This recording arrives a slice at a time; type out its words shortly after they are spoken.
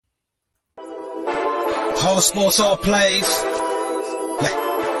All sports, all plays.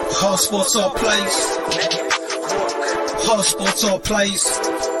 All sports, all plays. All sports, all plays.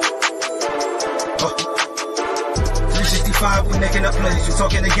 365, we making up plays. You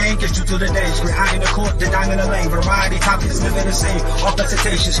talking the game, get you to the days. We're high in the court, then I'm in the lane. Variety topics living the same. All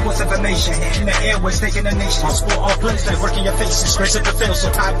presentation, sports information. In the airways, taking the nation. All sport, all plays, like working your faces. Grace at the field,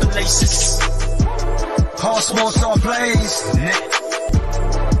 so tie the laces. All sports, all plays.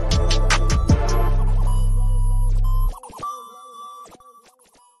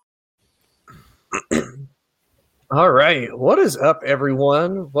 All right. What is up,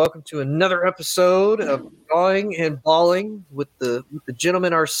 everyone? Welcome to another episode of Going and Balling with the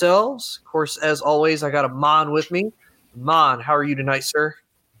gentlemen ourselves. Of course, as always, I got Aaman with me. Aaman, how are you tonight, sir?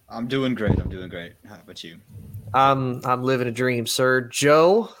 I'm doing great. How about you? I'm living a dream, sir.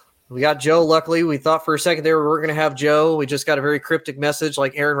 Joe, we got Joe. Luckily, we thought for a second there we weren't going to have Joe. We just got a very cryptic message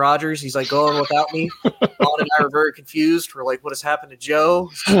like Aaron Rodgers. He's like, going without me. Juan and I were very confused. We're like, what has happened to Joe?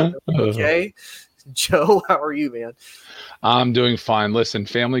 Okay. Joe, how are you, man? I'm doing fine. Listen,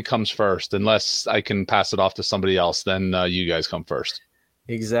 family comes first. Unless I can pass it off to somebody else, then you guys come first.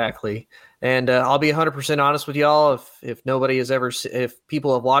 Exactly. And I'll be 100% honest with y'all. If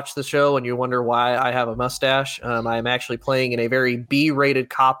people have watched the show and you wonder why I have a mustache, I'm actually playing in a very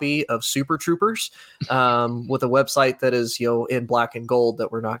B-rated copy of Super Troopers with a website that is, in black and gold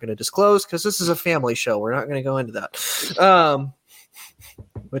that we're not going to disclose because this is a family show. We're not going to go into that.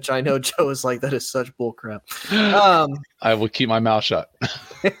 Which I know Joe is like, that is such bull crap. I will keep my mouth shut.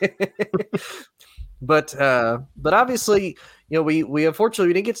 But obviously, we unfortunately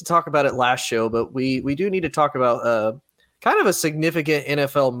we didn't get to talk about it last show, but we do need to talk about kind of a significant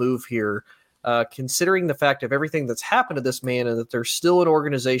NFL move here, considering the fact of everything that's happened to this man and that there's still an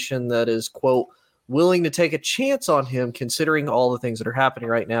organization that is, quote, willing to take a chance on him, considering all the things that are happening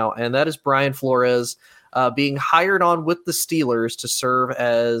right now. And that is Brian Flores being hired on with the Steelers to serve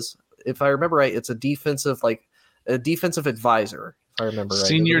as, if I remember right, it's a defensive advisor. If I remember right,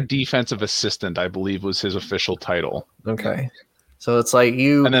 senior defensive assistant, I believe, was his official title. Okay, so it's like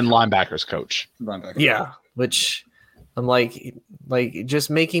you, and then linebackers coach. Yeah, which I'm like just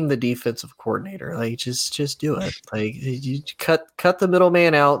make him the defensive coordinator. Like just do it. Like you cut the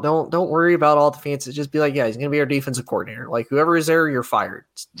middleman out. Don't worry about all the fancy. Just be like, yeah, he's gonna be our defensive coordinator. Like whoever is there, you're fired.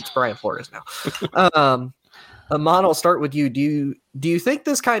 It's Brian Flores now. Aaman, I'll start with you. Do you think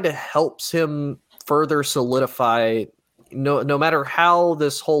this kind of helps him further solidify? No matter how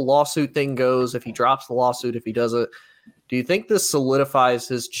this whole lawsuit thing goes, if he drops the lawsuit, if he doesn't, do you think this solidifies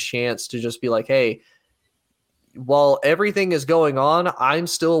his chance to just be like, hey, while everything is going on, I'm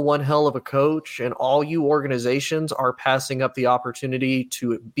still one hell of a coach, and all you organizations are passing up the opportunity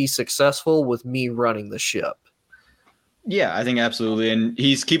to be successful with me running the ship? Yeah, I think absolutely. And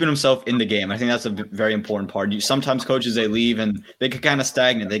he's keeping himself in the game. I think that's a very important part. Sometimes coaches, they leave and they get kind of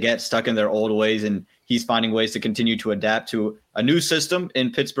stagnant. They get stuck in their old ways, and he's finding ways to continue to adapt to a new system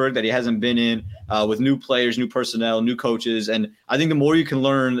in Pittsburgh that he hasn't been in, with new players, new personnel, new coaches. And I think the more you can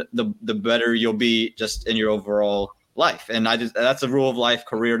learn, the better you'll be just in your overall life. And that's a rule of life,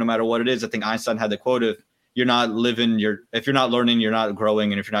 career, no matter what it is. I think Einstein had the quote, if you're not learning, you're not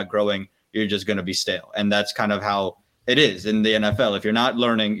growing. And if you're not growing, you're just going to be stale. And that's kind of how it is in the NFL. If you're not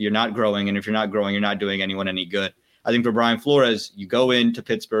learning, you're not growing. And if you're not growing, you're not doing anyone any good. I think for Brian Flores, you go into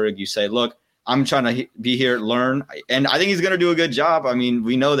Pittsburgh, you say, look, I'm trying to be here, learn. And I think he's going to do a good job. I mean,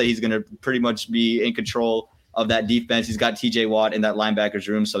 we know that he's going to pretty much be in control of that defense. He's got TJ Watt in that linebackers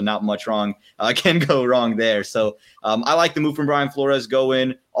room, so not much wrong can go wrong there. So I like the move from Brian Flores. Go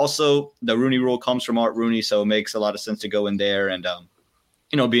in. Also, the Rooney Rule comes from Art Rooney, so it makes a lot of sense to go in there and,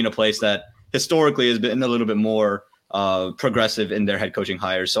 be in a place that historically has been a little bit more progressive in their head coaching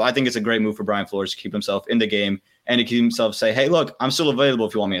hires. So I think it's a great move for Brian Flores to keep himself in the game and to keep himself say, hey, look, I'm still available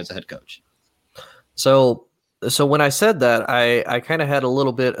if you want me as a head coach. So when I said that, I kind of had a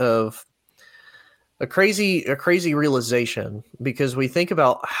little bit of a crazy realization, because we think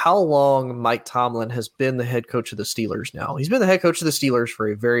about how long Mike Tomlin has been the head coach of the Steelers now. He's been the head coach of the Steelers for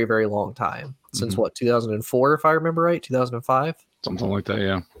a very, very long time, since 2004, if I remember right, 2005? Something like that,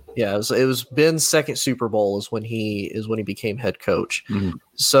 yeah. Yeah, it was Ben's second Super Bowl is when he became head coach. Mm-hmm.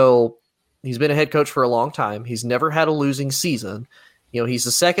 So he's been a head coach for a long time. He's never had a losing season. He's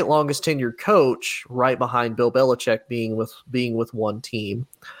the second longest tenured coach, right behind Bill Belichick being with one team.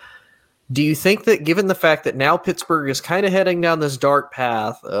 Do you think that, given the fact that now Pittsburgh is kind of heading down this dark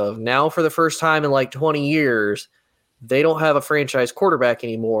path of now for the first time in like 20 years, they don't have a franchise quarterback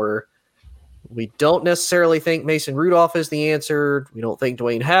anymore? We don't necessarily think Mason Rudolph is the answer. We don't think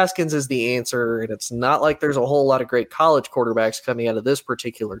Dwayne Haskins is the answer. And it's not like there's a whole lot of great college quarterbacks coming out of this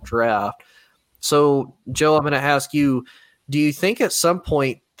particular draft. So, Joe, I'm going to ask you, do you think at some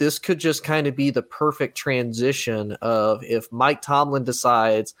point this could just kind of be the perfect transition of if Mike Tomlin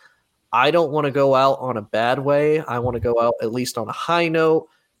decides, I don't want to go out on a bad way, I want to go out at least on a high note,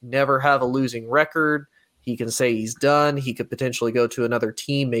 never have a losing record, he can say he's done, he could potentially go to another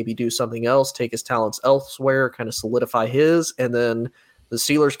team, maybe do something else, take his talents elsewhere, kind of solidify his, and then the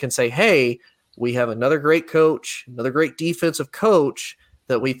Steelers can say, hey, we have another great coach, another great defensive coach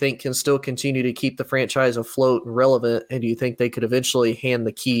that we think can still continue to keep the franchise afloat and relevant, and do you think they could eventually hand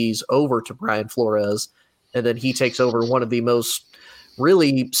the keys over to Brian Flores, and then he takes over one of the most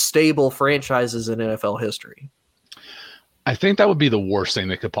really stable franchises in NFL history? I think that would be the worst thing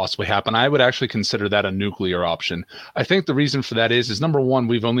that could possibly happen. I would actually consider that a nuclear option. I think the reason for that is number one,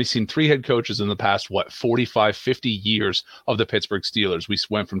 we've only seen 3 head coaches in the past, 45, 50 years of the Pittsburgh Steelers. We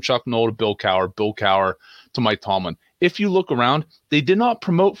went from Chuck Noll to Bill Cowher to Mike Tomlin. If you look around, they did not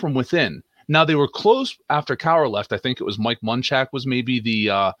promote from within. Now, they were close after Cowher left. I think it was Mike Munchak was maybe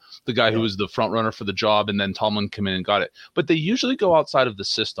the guy who was the front runner for the job, and then Tomlin came in and got it. But they usually go outside of the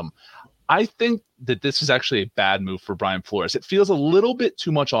system. I think that this is actually a bad move for Brian Flores. It feels a little bit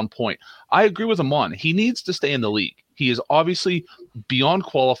too much on point. I agree with Aaman. He needs to stay in the league. He is obviously beyond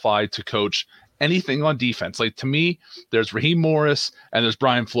qualified to coach anything on defense. Like, to me, there's Raheem Morris and there's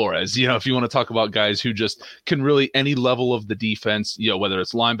Brian Flores. You know, if you want to talk about guys who just can really any level of the defense, you know, whether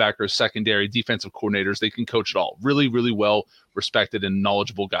it's linebackers, secondary, defensive coordinators, they can coach it all. Really, really well respected and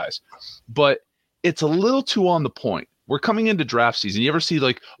knowledgeable guys. But it's a little too on the point. We're coming into draft season. You ever see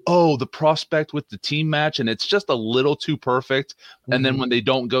like, oh, the prospect with the team match, and it's just a little too perfect. Mm-hmm. And then when they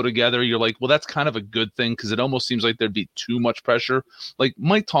don't go together, you're like, well, that's kind of a good thing, because it almost seems like there'd be too much pressure. Like,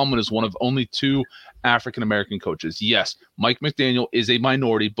 Mike Tomlin is one of only 2 African-American coaches. Yes, Mike McDaniel is a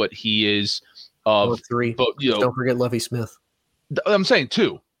minority, but he is of 3. But, you know, don't forget Lovie Smith. I'm saying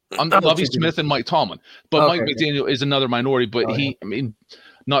 2. Lovie Smith and Mike Tomlin. But okay, Mike McDaniel is another minority, but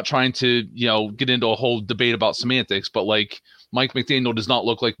not trying to, you know, get into a whole debate about semantics, but like, Mike McDaniel does not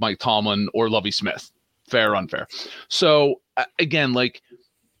look like Mike Tomlin or Lovie Smith. Fair or unfair? So again, like,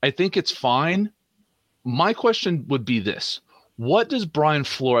 I think it's fine. My question would be this: what does Brian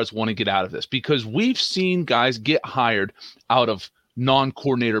Flores want to get out of this? Because we've seen guys get hired out of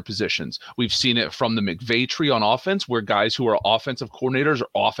non-coordinator positions. We've seen it from the McVay tree on offense, where guys who are offensive coordinators or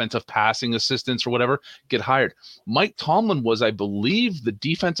offensive passing assistants or whatever get hired. Mike Tomlin was, I believe, the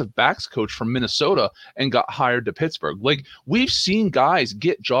defensive backs coach from Minnesota and got hired to Pittsburgh. Like, we've seen guys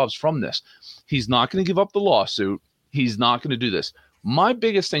get jobs from this. He's not going to give up the lawsuit. He's not going to do this. My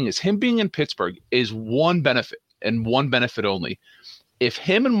biggest thing is him being in Pittsburgh is one benefit, and one benefit only. If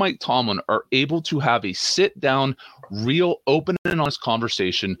him and Mike Tomlin are able to have a sit-down, real, open and honest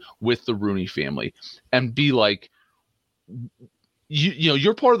conversation with the Rooney family and be like, you know,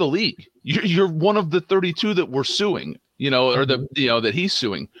 you're part of the league. You're one of the 32 that we're suing, you know, or that he's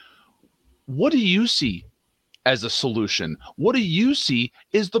suing. What do you see as a solution? What do you see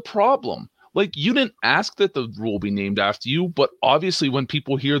is the problem? Like, you didn't ask that the rule be named after you, but obviously when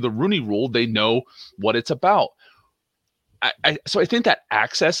people hear the Rooney Rule, they know what it's about. So I think that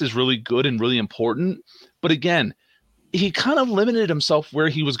access is really good and really important. But again, he kind of limited himself where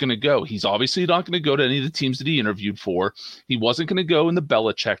he was going to go. He's obviously not going to go to any of the teams that he interviewed for. He wasn't going to go in the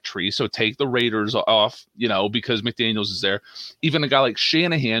Belichick tree. So take the Raiders off, you know, because McDaniels is there. Even a guy like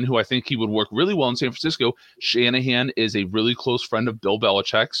Shanahan, who I think he would work really well in San Francisco. Shanahan is a really close friend of Bill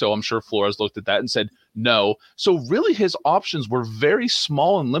Belichick. So I'm sure Flores looked at that and said no. So really his options were very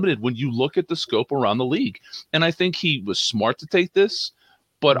small and limited when you look at the scope around the league. And I think he was smart to take this,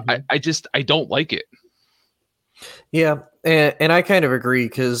 but I don't like it. Yeah, and I kind of agree,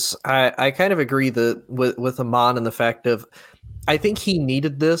 because I kind of agree that with Aaman and the fact of, I think he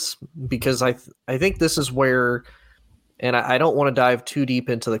needed this, because I think this is where, and I don't want to dive too deep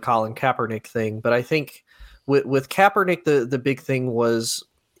into the Colin Kaepernick thing, but I think with Kaepernick, the big thing was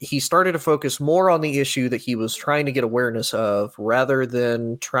he started to focus more on the issue that he was trying to get awareness of, rather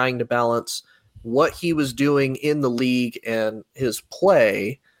than trying to balance what he was doing in the league and his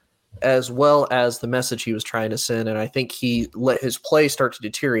play, as well as the message he was trying to send. And I think he let his play start to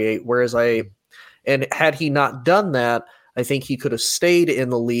deteriorate. And had he not done that, I think he could have stayed in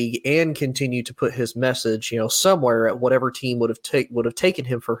the league and continued to put his message, you know, somewhere at whatever team would have taken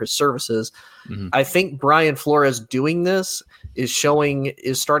him for his services. Mm-hmm. I think Brian Flores doing this is starting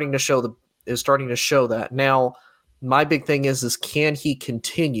to show that. Now, my big thing is can he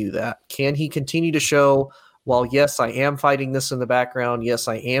continue that? Can he continue to show, while yes, I am fighting this in the background, yes,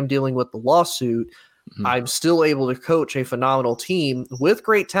 I am dealing with the lawsuit, I'm still able to coach a phenomenal team with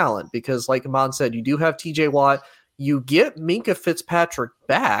great talent? Because like Aaman said, you do have TJ Watt, you get Minkah Fitzpatrick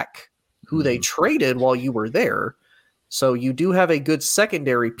back, who they traded while you were there. So you do have a good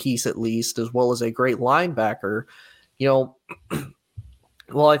secondary piece at least, as well as a great linebacker. Well,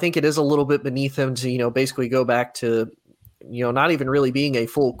 I think it is a little bit beneath him to, basically go back to, not even really being a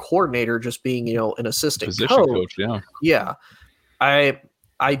full coordinator, just being, an assistant position coach. Yeah. Yeah.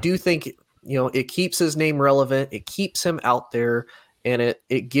 I do think, it keeps his name relevant. It keeps him out there, and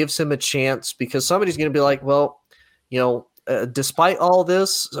it gives him a chance, because somebody's going to be like, well, despite all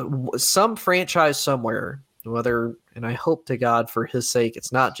this, some franchise somewhere, and I hope to God for his sake,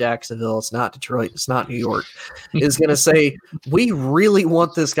 it's not Jacksonville, it's not Detroit, it's not New York, is going to say, we really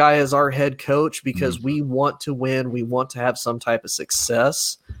want this guy as our head coach because we want to win. We want to have some type of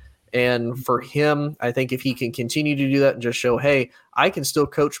success. And for him, I think if he can continue to do that and just show, hey, I can still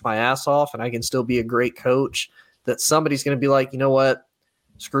coach my ass off and I can still be a great coach, that somebody's going to be like, you know what,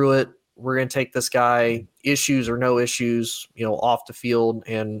 screw it. We're going to take this guy, issues or no issues, off the field,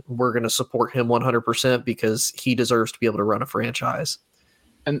 and we're going to support him 100% because he deserves to be able to run a franchise.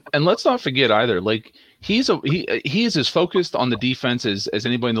 And let's not forget either, like he is as focused on the defense as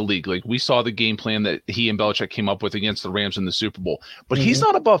anybody in the league. Like we saw the game plan that he and Belichick came up with against the Rams in the Super Bowl, but he's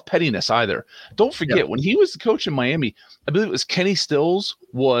not above pettiness either. Don't forget when he was the coach in Miami, I believe it was Kenny Stills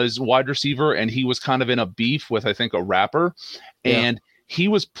was wide receiver, and he was kind of in a beef with, I think, a rapper, and he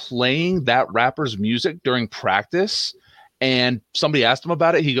was playing that rapper's music during practice, and somebody asked him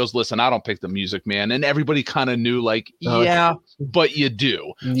about it. He goes, listen, I don't pick the music, man. And everybody kind of knew, like, but you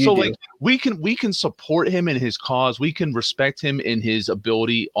do. Like we can support him in his cause. We can respect him in his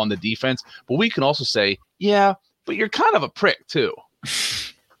ability on the defense, but we can also say, yeah, but you're kind of a prick too.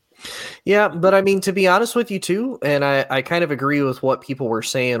 Yeah, but I mean, to be honest with you too, and I kind of agree with what people were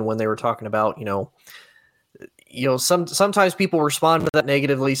saying when they were talking about, sometimes people respond to that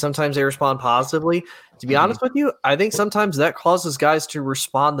negatively. Sometimes they respond positively. To be honest with you, I think sometimes that causes guys to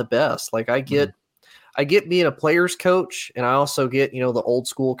respond the best. Like I get being a player's coach, and I also get, the old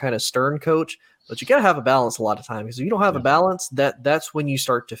school kind of stern coach, but you got to have a balance a lot of times, because if you don't have a balance, that's when you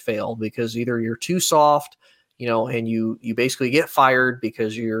start to fail, because either you're too soft, and you basically get fired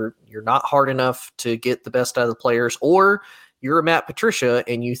because you're not hard enough to get the best out of the players, or you're a Matt Patricia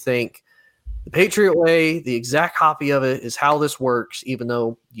and you think, the Patriot way, the exact copy of it, is how this works, even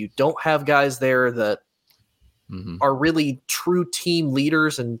though you don't have guys there that are really true team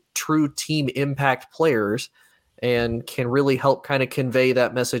leaders and true team impact players and can really help kind of convey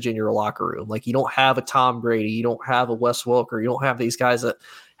that message in your locker room. Like you don't have a Tom Brady, you don't have a Wes Welker, you don't have these guys that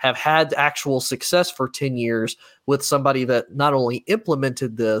have had actual success for 10 years with somebody that not only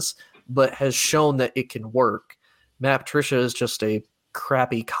implemented this, but has shown that it can work. Matt Patricia is just a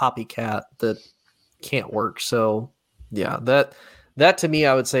crappy copycat that can't work. So yeah, that to me,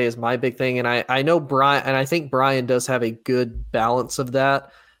 I would say is my big thing. And I know Brian, and I think Brian does have a good balance of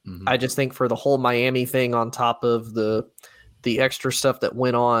that. I just think for the whole Miami thing, on top of the extra stuff that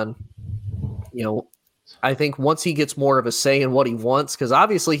went on, I think once he gets more of a say in what he wants, because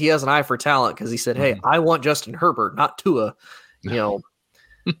obviously he has an eye for talent, because he said, hey, I want Justin Herbert, not Tua. If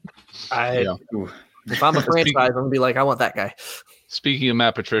I'm a franchise, I'm going to be like, I want that guy. Speaking of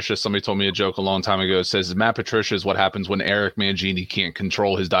Matt Patricia, somebody told me a joke a long time ago. It says Matt Patricia is what happens when Eric Mangini can't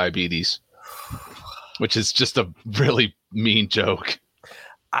control his diabetes, which is just a really mean joke.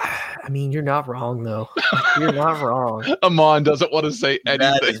 I mean, you're not wrong, though. You're not wrong. Aaman doesn't want to say anything.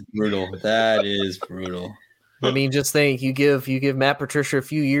 That is brutal. I mean, just think, you give Matt Patricia a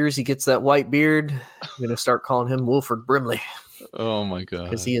few years, he gets that white beard, you're going to start calling him Wilford Brimley. Oh, my God.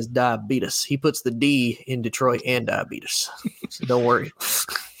 Because he has diabetes. He puts the D in Detroit and diabetes. So don't worry.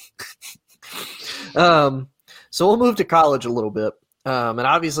 So we'll move to college a little bit. And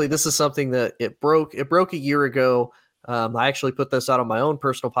obviously, this is something that it broke a year ago. I actually put this out on my own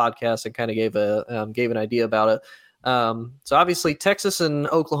personal podcast and kind of gave an idea about it. So obviously, Texas and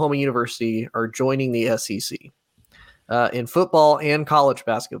Oklahoma University are joining the SEC in football and college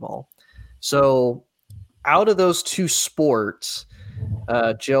basketball. So out of those two sports,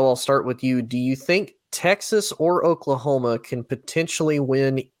 Joe, I'll start with you. Do you think Texas or Oklahoma can potentially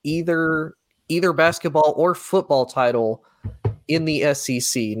win either basketball or football title in the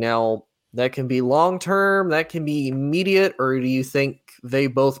SEC? Now, that can be long-term, that can be immediate, or do you think they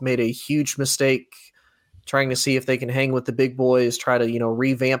both made a huge mistake trying to see if they can hang with the big boys, try to,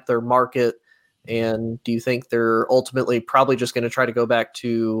 revamp their market? And do you think they're ultimately probably just going to try to go back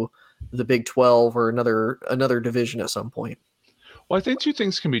to the Big 12 or another division at some point? Well, I think two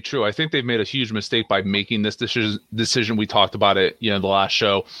things can be true. I think they've made a huge mistake by making this decision. We talked about it, the last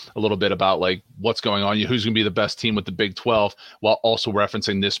show a little bit about like what's going on, who's going to be the best team with the Big 12, while also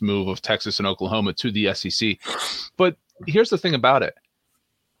referencing this move of Texas and Oklahoma to the SEC. But here's the thing about it.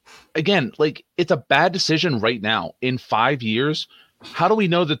 again, like, it's a bad decision right now. In 5 years, how do we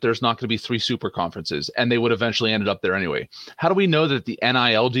know that there's not going to be 3 super conferences and they would eventually ended up there anyway? How do we know that the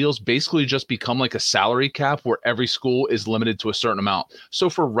NIL deals basically just become like a salary cap where every school is limited to a certain amount? So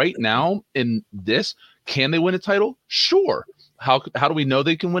for right now in this, can they win a title? Sure. How do we know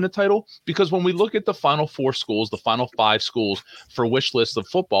they can win a title? Because when we look at the final 4 schools, the final 5 schools for wish lists of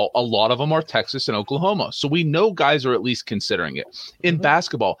football, a lot of them are Texas and Oklahoma. So we know guys are at least considering it. In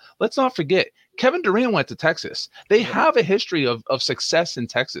basketball, let's not forget, Kevin Durant went to Texas. They have a history of success in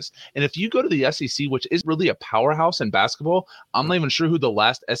Texas. And if you go to the SEC, which is really a powerhouse in basketball, I'm not even sure who the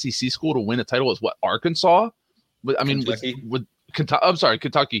last SEC school to win a title is. What, Arkansas? I mean, with Kentucky. I'm sorry,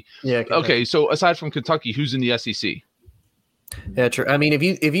 Kentucky. Yeah. Kentucky. Okay, so aside from Kentucky, who's in the SEC? Yeah, true. I mean, if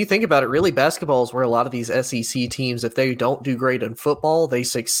you think about it, really, basketball is where a lot of these SEC teams, if they don't do great in football, they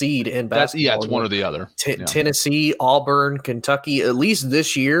succeed in basketball. It's one or the other. Tennessee, Auburn, Kentucky, at least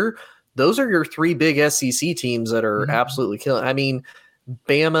this year, those are your 3 big SEC teams that are absolutely killing. I mean,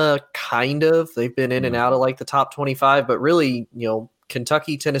 Bama, kind of. They've been in and out of like the top 25, but really,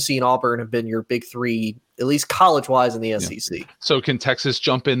 Kentucky, Tennessee, and Auburn have been your big 3, at least college-wise, in the SEC. So can Texas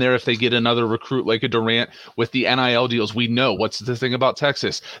jump in there if they get another recruit like a Durant with the NIL deals? We know what's the thing about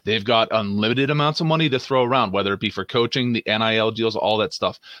Texas. They've got unlimited amounts of money to throw around, whether it be for coaching, the NIL deals, all that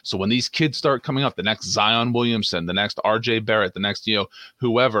stuff. So when these kids start coming up, the next Zion Williamson, the next RJ Barrett, the next,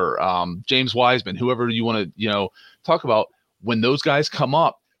 whoever, James Wiseman, whoever you want to, talk about, when those guys come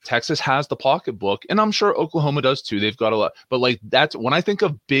up, Texas has the pocketbook, and I'm sure Oklahoma does too. They've got a lot, but like that's when I think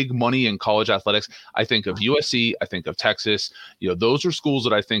of big money in college athletics, I think of USC, I think of Texas. Those are schools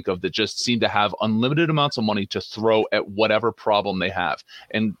that I think of that just seem to have unlimited amounts of money to throw at whatever problem they have.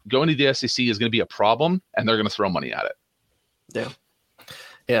 And going to the SEC is going to be a problem, and they're going to throw money at it.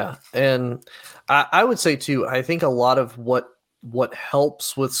 Yeah. And I would say too, I think a lot of what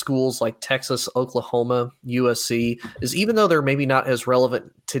helps with schools like Texas, Oklahoma, USC is even though they're maybe not as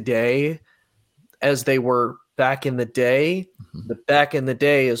relevant today as they were back in the day, the back in the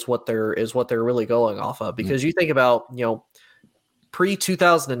day is what they're really going off of. Because you think about,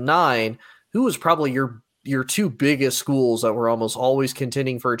 pre-2009, who was probably your 2 biggest schools that were almost always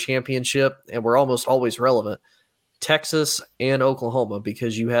contending for a championship and were almost always relevant? Texas and Oklahoma,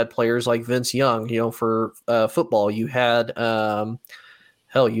 because you had players like Vince Young, for football. You had,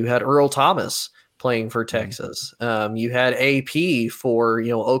 you had Earl Thomas playing for Texas. You had AP for,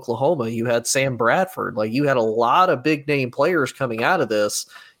 Oklahoma. You had Sam Bradford. Like, you had a lot of big name players coming out of this,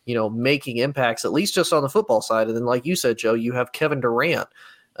 making impacts, at least just on the football side. And then, like you said, Joe, you have Kevin Durant,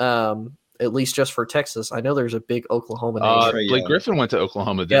 at least just for Texas. I know there's a big Oklahoma name. Blake Griffin went to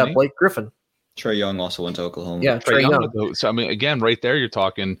Oklahoma, didn't he? Yeah, Blake Griffin. Trae Young also went to Oklahoma. Yeah, Trae Young. So, I mean, again, right there, you're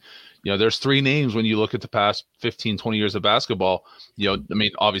talking, there's 3 names when you look at the past 15, 20 years of basketball.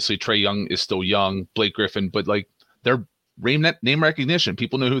 Obviously Trae Young is still young, Blake Griffin, but like they're name recognition.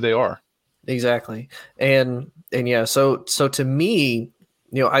 People know who they are. Exactly. And yeah, so to me,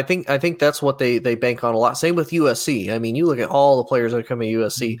 I think that's what they bank on a lot. Same with USC. I mean, you look at all the players that are coming to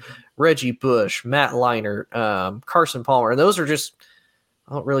USC, Reggie Bush, Matt Leinart, Carson Palmer, and those are just,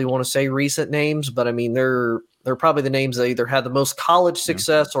 I don't really want to say recent names, but I mean, they're probably the names that either had the most college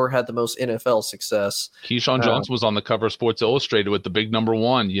success or had the most NFL success. Keyshawn Johnson was on the cover of Sports Illustrated with the big number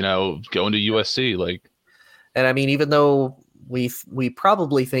 1, going to USC. And I mean, even though we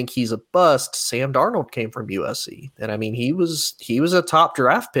probably think he's a bust, Sam Darnold came from USC. And I mean, he was a top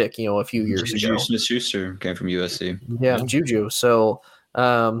draft pick, a few years ago. Smith-Schuster came from USC. Yeah, Juju. So,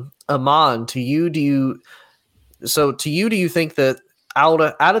 Aaman, do you think that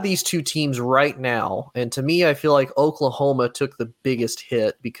out of these 2 teams right now, and to me, I feel like Oklahoma took the biggest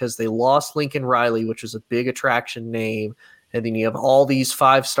hit because they lost Lincoln Riley, which was a big attraction name, and then you have all these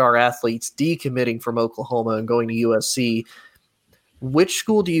 5-star athletes decommitting from Oklahoma and going to USC. Which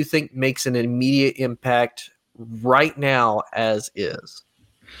school do you think makes an immediate impact right now as is?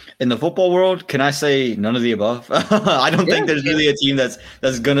 In the football world, can I say none of the above? I don't think there's really a team that's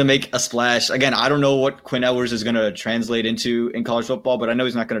going to make a splash. Again, I don't know what Quinn Ewers is going to translate into in college football, but I know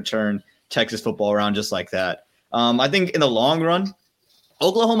he's not going to turn Texas football around just like that. I think in the long run,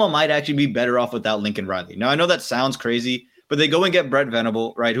 Oklahoma might actually be better off without Lincoln Riley. Now, I know that sounds crazy, but they go and get Brett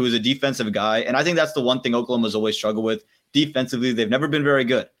Venable, right, who is a defensive guy. And I think that's the one thing Oklahoma's always struggled with. Defensively, they've never been very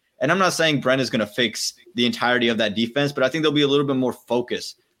good. And I'm not saying Brent is going to fix the entirety of that defense, but I think there'll be a little bit more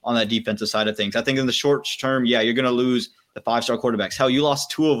focus on that defensive side of things. I think in the short term, you're going to lose the 5-star quarterbacks. Hell, you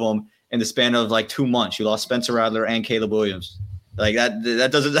lost 2 of them in the span of like 2 months. You lost Spencer Rattler and Caleb Williams. Like that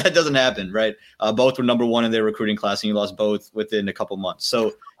doesn't happen, right? Both were number 1 in their recruiting class, and you lost both within a couple months.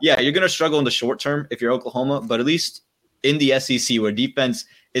 So you're going to struggle in the short term if you're Oklahoma, but at least in the SEC, where defense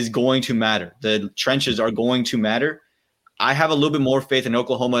is going to matter. The trenches are going to matter. I have a little bit more faith in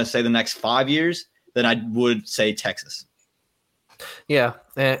Oklahoma, say the next 5 years, than I would say Texas. Yeah,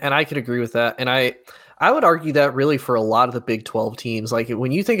 and I could agree with that. And I would argue that really for a lot of the Big 12 teams. Like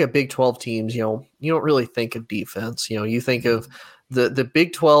when you think of Big 12 teams, you don't really think of defense. You think of the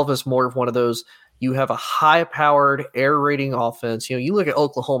Big 12 as more of one of those. You have a high-powered, air-raiding offense. You look at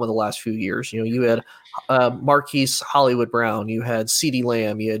Oklahoma the last few years. You had Marquise Hollywood Brown. You had CeeDee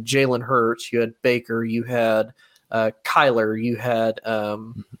Lamb. You had Jalen Hurts. You had Baker. You had Kyler. You had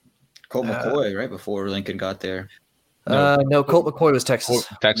Colt McCoy right before Lincoln got there. No, Colt McCoy was Texas.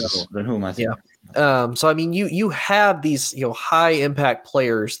 Texas. No, then who am I thinking? Yeah. So I mean, you have these high impact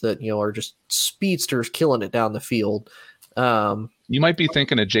players that are just speedsters killing it down the field. You might be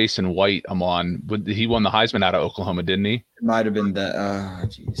thinking of Jason White, Aaman. He won the Heisman out of Oklahoma, didn't he? It might have been that.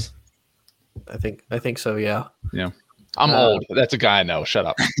 Jeez. I think so. Yeah. Yeah. I'm old. That's a guy I know. Shut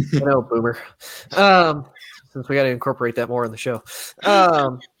up. I know, boomer. Since we got to incorporate that more in the show.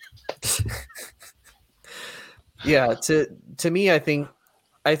 Yeah. To me, I think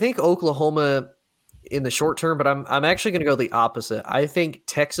Oklahoma in the short term, but I'm actually going to go the opposite. I think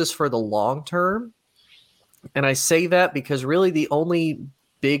Texas for the long term. And I say that because really the only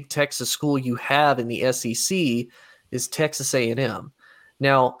big Texas school you have in the SEC is Texas A&M.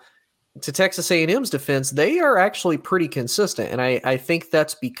 Now, to Texas A&M's defense, they are actually pretty consistent. And I think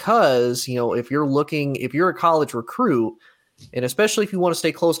that's because, if you're a college recruit, and especially if you want to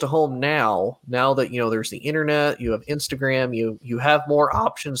stay close to home now that, there's the internet, you have Instagram, you have more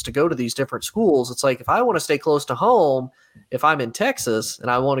options to go to these different schools. It's like, if I want to stay close to home, if I'm in Texas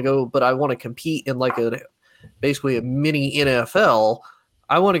and I want to go, but I want to compete in like basically a mini NFL,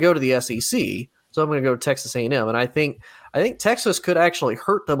 I want to go to the SEC. So I'm going to go to Texas A&M. And I think Texas could actually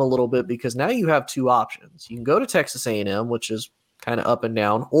hurt them a little bit because now you have two options. You can go to Texas A&M, which is kind of up and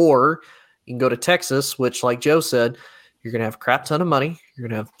down, or you can go to Texas, which, like Joe said, you're going to have a crap ton of money. You're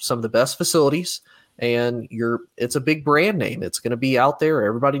going to have some of the best facilities, and it's a big brand name. It's going to be out there.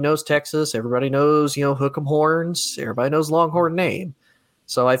 Everybody knows Texas. Everybody knows, Hook 'em Horns. Everybody knows Longhorn name.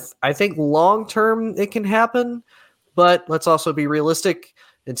 So I think long term it can happen, but let's also be realistic.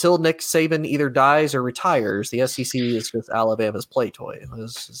 Until Nick Saban either dies or retires, the SEC is just Alabama's play toy.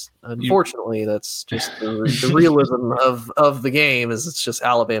 Unfortunately, that's just the realism of the game. Is it's just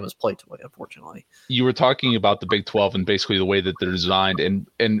Alabama's play toy. Unfortunately, you were talking about the Big 12 and basically the way that they're designed, and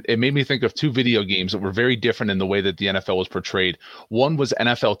it made me think of two video games that were very different in the way that the NFL was portrayed. One was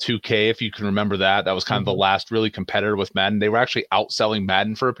NFL 2K, if you can remember that. That was kind of the last really competitor with Madden. They were actually outselling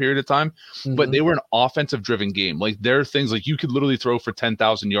Madden for a period of time, but they were an offensive-driven game. Like there are things like you could literally throw for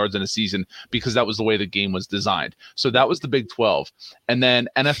 10,000 yards in a season because that was the way the game was designed. So that was the Big 12. And then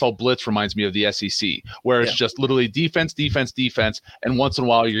NFL Blitz reminds me of the SEC, where it's just literally defense, and once in a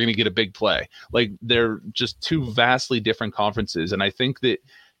while you're going to get a big play. Like they're just two vastly different conferences. And I think that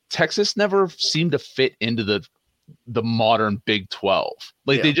Texas never seemed to fit into the modern Big 12.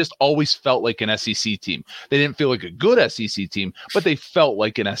 They just always felt like an SEC team. They didn't feel like a good SEC team, but they felt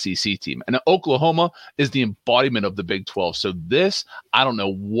like an SEC team. And Oklahoma is the embodiment of the Big 12. So I don't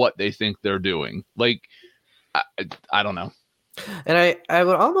know what they think they're doing. Like, I don't know. And I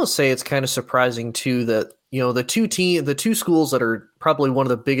would almost say it's kind of surprising too that, the two schools that are probably one of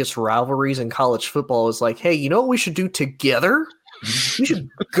the biggest rivalries in college football is like, hey, you know what we should do together? We should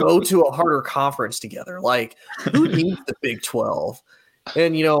go to a harder conference together. Like, who needs the Big 12?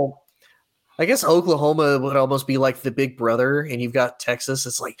 And, I guess Oklahoma would almost be like the big brother, and you've got Texas.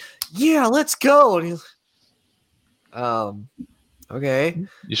 It's like, yeah, let's go. And okay.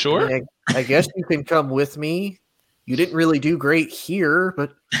 You sure? I guess you can come with me. You didn't really do great here,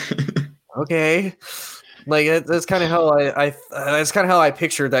 but okay. Like that's kind of how that's kind of how I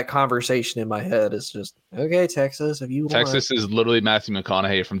pictured that conversation in my head. It's just, okay, Texas, if you want. Texas is literally Matthew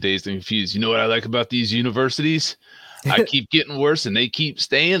McConaughey from Dazed and Confused. You know what I like about these universities? I keep getting worse and they keep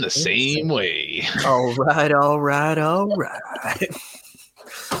staying the same way. All right.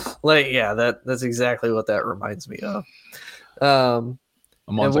 Like, yeah, that's exactly what that reminds me of.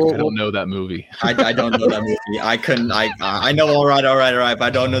 Amon's like, I don't know that movie. I don't know that movie. I know all right, but I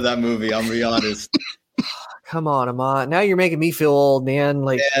don't know that movie. I'm be honest. Come on, Aaman. Now you're making me feel old, man.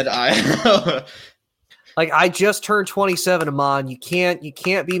 Like, like I just turned 27, Aaman. You can't be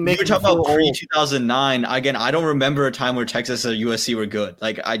making. You're talking about pre-2009. Again, I don't remember a time where Texas or USC were good.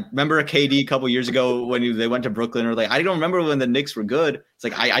 Like I remember a KD a couple years ago when they went to Brooklyn, or like I don't remember when the Knicks were good. It's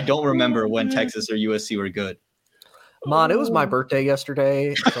like I don't remember when Texas or USC were good. Mon, it was my birthday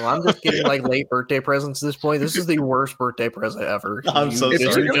yesterday, so I'm just getting like late birthday presents at this point. This is the worst birthday present ever. I'm so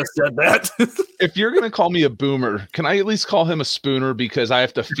sorry. You just said that. If you're going to call me a boomer, can I at least call him a spooner, because I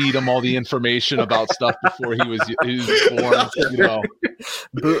have to feed him all the information about stuff before he was born, you know.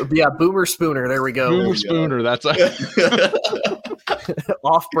 Boomer Spooner. There we go. Boomer Spooner. That's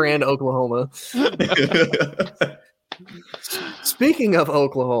off-brand Oklahoma. Speaking of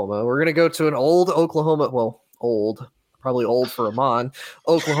Oklahoma, we're going to go to an old Oklahoma, probably old for Aaman,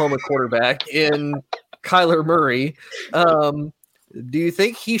 Oklahoma quarterback in Kyler Murray. Do you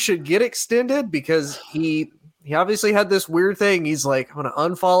think he should get extended? Because he obviously had this weird thing. He's like, I'm going to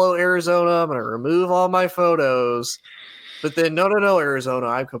unfollow Arizona. I'm going to remove all my photos. But then, no, Arizona,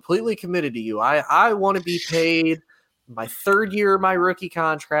 I'm completely committed to you. I want to be paid my third year of my rookie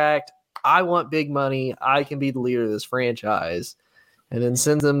contract. I want big money. I can be the leader of this franchise. And then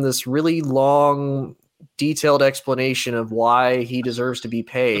sends him this really long, detailed explanation of why he deserves to be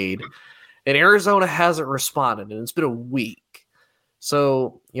paid. And Arizona hasn't responded, and it's been a week.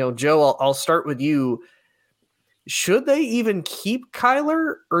 So, Joe, I'll start with you. Should they even keep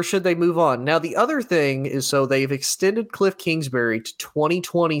Kyler, or should they move on? Now, the other thing is, so they've extended Cliff Kingsbury to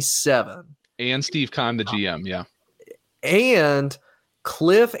 2027. And Steve Keim, the GM, yeah. And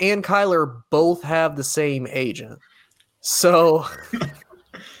Cliff and Kyler both have the same agent. So,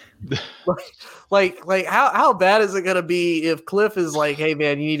 like how bad is it going to be if Cliff is like, hey,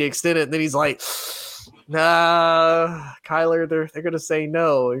 man, you need to extend it. And then he's like, nah, Kyler, they're going to say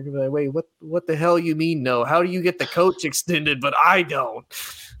no. You're going to be like, wait, what the hell you mean no? How do you get the coach extended, but I don't?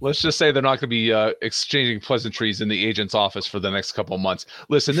 Let's just say they're not going to be exchanging pleasantries in the agent's office for the next couple of months.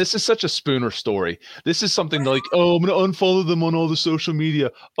 Listen, this is such a Spooner story. This is something like, oh, I'm going to unfollow them on all the social media.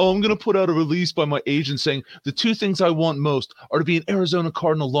 Oh, I'm going to put out a release by my agent saying the two things I want most are to be an Arizona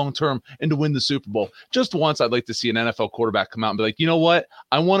Cardinal long-term and to win the Super Bowl. Just once, I'd like to see an NFL quarterback come out and be like, you know what?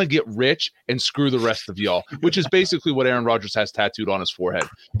 I want to get rich and screw the rest of y'all, which is basically what Aaron Rodgers has tattooed on his forehead.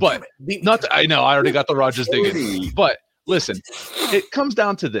 But I know, I already got the Rodgers digging, but listen, it comes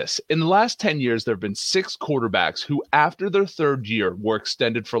down to this. In the last 10 years, there have been 6 quarterbacks who, after their third year, were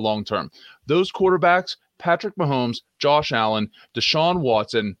extended for long-term. Those quarterbacks, Patrick Mahomes, Josh Allen, Deshaun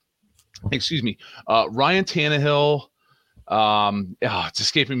Watson, Ryan Tannehill. It's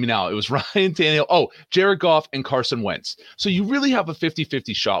escaping me now. It was Ryan Tannehill. Jared Goff and Carson Wentz. So you really have a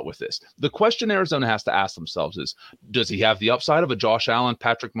 50-50 shot with this. The question Arizona has to ask themselves is, does he have the upside of a Josh Allen,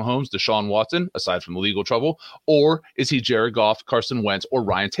 Patrick Mahomes, Deshaun Watson, aside from the legal trouble, or is he Jared Goff, Carson Wentz, or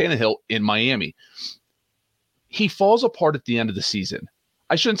Ryan Tannehill in Miami? He falls apart at the end of the season.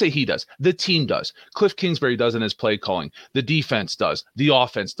 I shouldn't say he does. The team does. Cliff Kingsbury does in his play calling. The defense does. The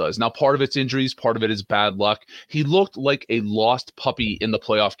offense does. Now, part of it's injuries. Part of it is bad luck. He looked like a lost puppy in the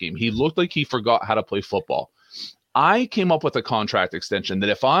playoff game. He looked like he forgot how to play football. I came up with a contract extension that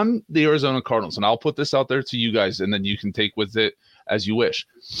if I'm the Arizona Cardinals, and I'll put this out there to you guys, and then you can take with it as you wish.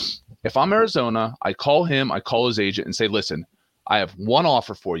 If I'm Arizona, I call him, I call his agent and say, listen, I have one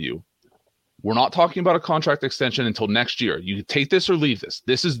offer for you. We're not talking about a contract extension until next year. You can take this or leave this.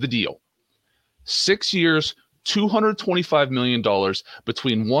 This is the deal. 6 years, $225 million,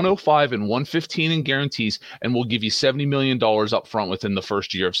 between 105 and 115 in guarantees, and we'll give you $70 million up front within the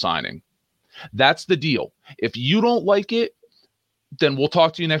first year of signing. That's the deal. If you don't like it, then we'll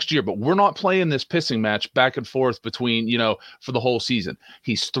talk to you next year. But we're not playing this pissing match back and forth between, for the whole season.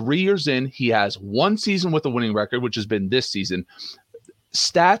 He's 3 years in. He has one season with a winning record, which has been this season.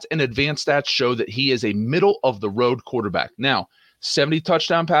 Stats and advanced stats show that he is a middle-of-the-road quarterback. Now, 70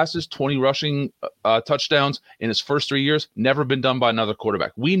 touchdown passes, 20 rushing touchdowns in his first 3 years, never been done by another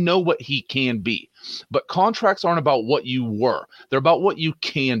quarterback. We know what he can be. But contracts aren't about what you were. They're about what you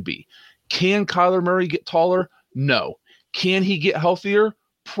can be. Can Kyler Murray get taller? No. Can he get healthier?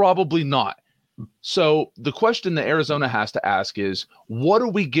 Probably not. So the question that Arizona has to ask is, what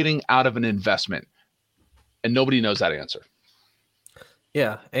are we getting out of an investment? And nobody knows that answer.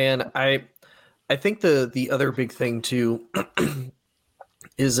 Yeah, and I think the other big thing too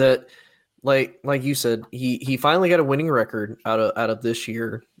is that like you said, he finally got a winning record out of this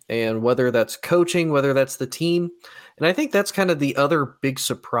year, and whether that's coaching, whether that's the team, and I think that's kind of the other big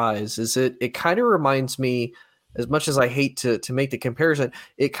surprise is it kind of reminds me, as much as I hate to make the comparison,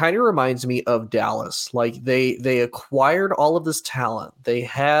 it kind of reminds me of Dallas. Like they acquired all of this talent. They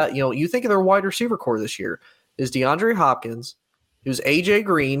had, you think of their wide receiver core this year is DeAndre Hopkins, who's AJ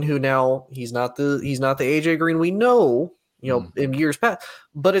Green, who now he's not the AJ Green we know, in years past,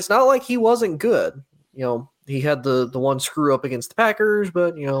 but it's not like he wasn't good. he had the one screw up against the Packers,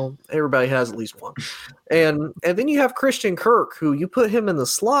 but everybody has at least one. And then you have Christian Kirk, who you put him in the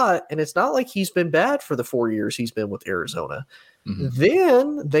slot, and it's not like he's been bad for the 4 years he's been with Arizona. Mm-hmm.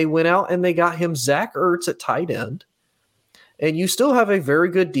 Then they went out and they got him Zach Ertz at tight end, and you still have a very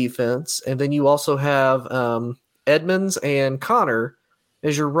good defense. And then you also have Edmonds and Connor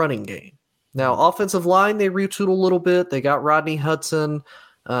as your running game. Now, offensive line, they retooled a little bit. They got Rodney Hudson.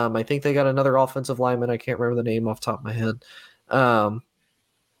 I think they got another offensive lineman. I can't remember the name off the top of my head.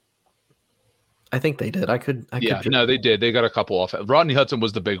 I think they did. No, they did. They got a couple off. Rodney Hudson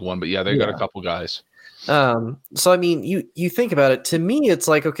was the big one, but yeah, they got a couple guys. So I mean, you think about it. To me, it's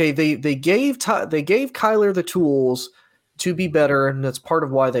like, okay, they gave Kyler the tools to be better, and that's part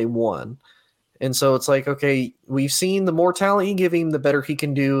of why they won. And so it's like, okay, we've seen the more talent you give him, the better he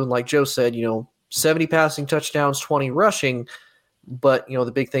can do. And like Joe said, 70 passing touchdowns, 20 rushing. But,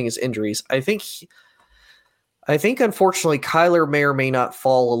 the big thing is injuries. I think unfortunately, Kyler may or may not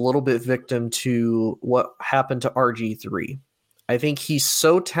fall a little bit victim to what happened to RG3. I think he's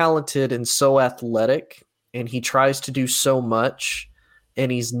so talented and so athletic, and he tries to do so much,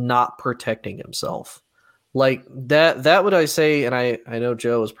 and he's not protecting himself. Like that would I say, and I know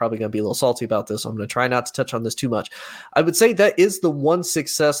Joe is probably going to be a little salty about this. So I'm going to try not to touch on this too much. I would say that is the one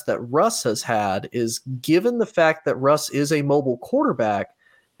success that Russ has had, is given the fact that Russ is a mobile quarterback.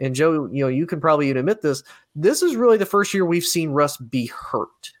 And Joe, you can probably admit this. This is really the first year we've seen Russ be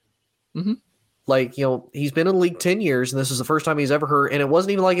hurt. Mm-hmm. Like, he's been in the league 10 years, and this is the first time he's ever hurt. And it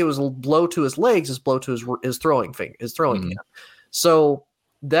wasn't even like it was a blow to his legs, it's blow to his throwing hand. So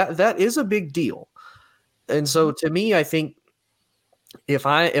that is a big deal. And so to me, I think if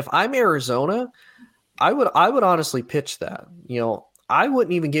I'm Arizona, I would honestly pitch that. I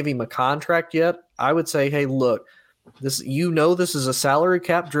wouldn't even give him a contract yet. I would say, hey, look, this is a salary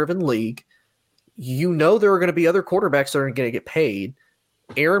cap driven league. There are going to be other quarterbacks that are going to get paid.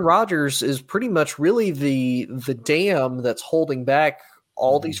 Aaron Rodgers is pretty much really the dam that's holding back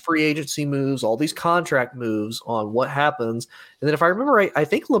all these free agency moves, all these contract moves on what happens. And then if I remember right, I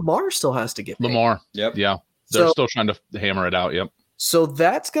think Lamar still has to get paid. Lamar. Yep. Yeah. They're still trying to hammer it out. Yep. So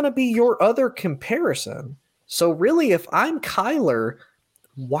that's going to be your other comparison. So really, if I'm Kyler,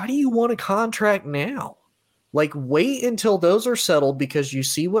 why do you want a contract now? Like, wait until those are settled, because you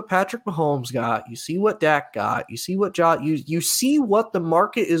see what Patrick Mahomes got, you see what Dak got, you see what you see what the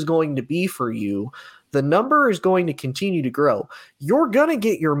market is going to be for you. The number is going to continue to grow. You're going to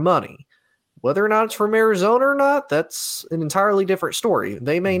get your money. Whether or not it's from Arizona or not, that's an entirely different story.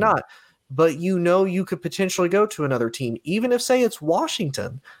 They may not, but you could potentially go to another team, even if, say, it's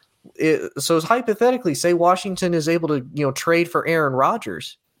Washington. So hypothetically, say Washington is able to trade for Aaron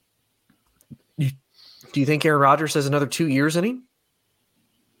Rodgers. Do you think Aaron Rodgers has another 2 years in him?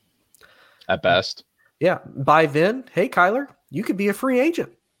 At best. Yeah. By then, hey, Kyler, you could be a free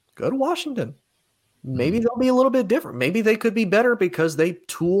agent. Go to Washington. Maybe they'll be a little bit different. Maybe they could be better because they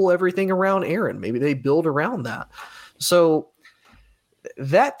tool everything around Aaron. Maybe they build around that. So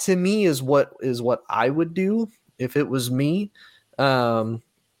that to me is what I would do if it was me. And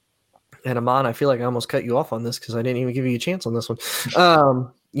Aaman, I feel like I almost cut you off on this because I didn't even give you a chance on this one.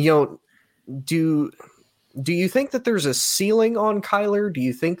 Do you think that there's a ceiling on Kyler? Do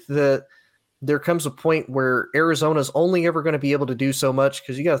you think that there comes a point where Arizona's only ever going to be able to do so much?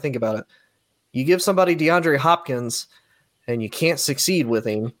 Because you got to think about it. You give somebody DeAndre Hopkins and you can't succeed with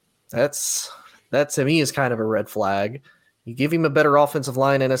him. That to me is kind of a red flag. You give him a better offensive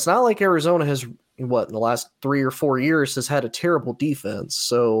line, and it's not like Arizona has, in the last 3 or 4 years has had a terrible defense.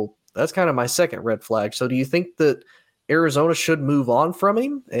 So that's kind of my second red flag. So do you think that Arizona should move on from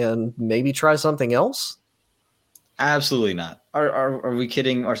him and maybe try something else? Absolutely not. Are we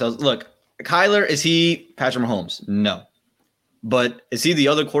kidding ourselves? Look, Kyler, is he Patrick Mahomes? No. But is he the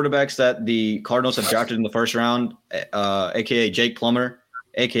other quarterbacks that the Cardinals have drafted in the first round, a.k.a. Jake Plummer,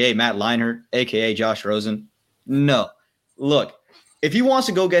 a.k.a. Matt Leinart, a.k.a. Josh Rosen? No. Look, if he wants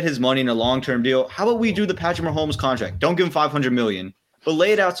to go get his money in a long-term deal, how about we do the Patrick Mahomes contract? Don't give him $500 million, but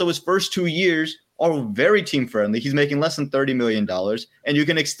lay it out so his first 2 years are very team-friendly. He's making less than $30 million, and you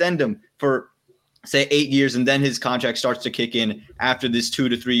can extend him for, say, 8 years, and then his contract starts to kick in after this 2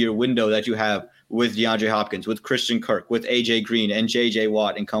 to 3 year window that you have with DeAndre Hopkins, with Christian Kirk, with AJ Green and JJ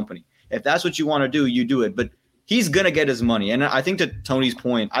Watt and company. If that's what you want to do, you do it. But he's going to get his money. And I think to Tony's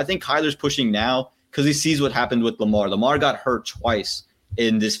point, I think Kyler's pushing now because he sees what happened with Lamar. Lamar got hurt twice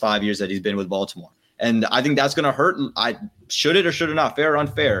in this 5 years that he's been with Baltimore. And I think that's going to hurt. Should it or should it not? Fair or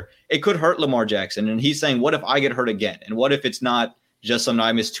unfair? It could hurt Lamar Jackson. And he's saying, what if I get hurt again? And what if it's not just something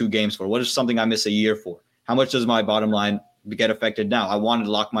I miss 2 games for? What if something I miss a year for? How much does my bottom line get affected now? I wanted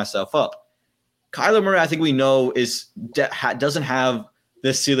to lock myself up. Kyler Murray, I think we know doesn't have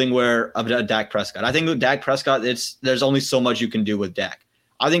this ceiling where of Dak Prescott. I think with Dak Prescott, there's only so much you can do with Dak.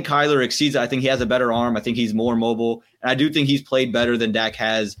 I think Kyler exceeds it. I think he has a better arm. I think he's more mobile. And I do think he's played better than Dak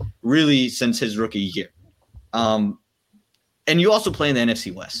has really since his rookie year. And you also play in the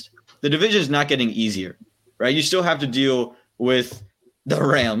NFC West. The division is not getting easier, right? You still have to deal with the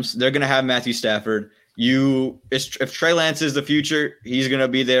Rams. They're going to have Matthew Stafford. If Trey Lance is the future, he's going to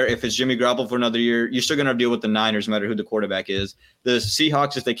be there. If it's Jimmy Garoppolo for another year, you're still going to deal with the Niners, no matter who the quarterback is. The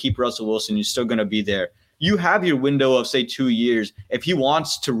Seahawks, if they keep Russell Wilson, you're still going to be there. You have your window of, say, 2 years. If he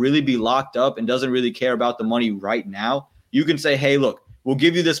wants to really be locked up and doesn't really care about the money right now, you can say, hey, look, we'll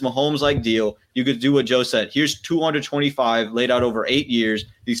give you this Mahomes-like deal. You could do what Joe said. Here's 225 laid out over 8 years.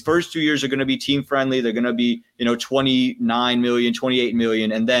 These first 2 years are going to be team-friendly. They're going to be, $29 million, $28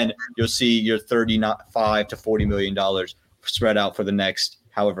 million, and then you'll see your $35 to $40 million spread out for the next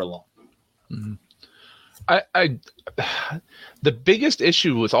however long. Mm-hmm. The biggest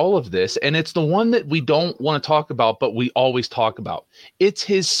issue with all of this, and it's the one that we don't want to talk about, but we always talk about, it's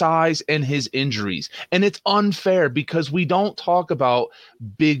his size and his injuries. And it's unfair because we don't talk about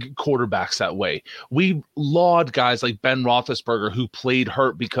big quarterbacks that way. We laud guys like Ben Roethlisberger who played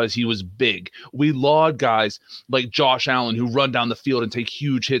hurt because he was big. We laud guys like Josh Allen who run down the field and take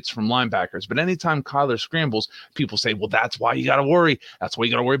huge hits from linebackers. But anytime Kyler scrambles, people say, well, that's why you got to worry. That's why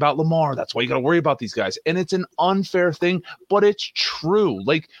you got to worry about Lamar. That's why you got to worry about these guys. And it's an unfair thing, but it's true.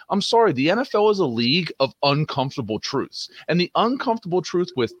 Like, I'm sorry, the NFL is a league of uncomfortable truths. And the uncomfortable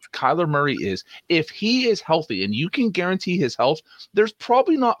truth with Kyler Murray is if he is healthy and you can guarantee his health, there's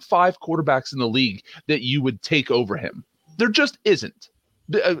probably not 5 quarterbacks in the league that you would take over him. There just isn't.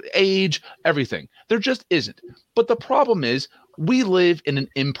 The age, everything. There just isn't. But the problem is we live in an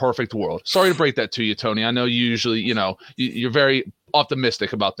imperfect world. Sorry to break that to you, Tony. I know you usually, you're very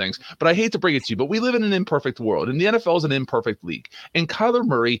optimistic about things, but I hate to break it to you, but we live in an imperfect world, and the NFL is an imperfect league. And Kyler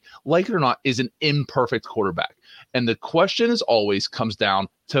Murray, like it or not, is an imperfect quarterback. And the question is always comes down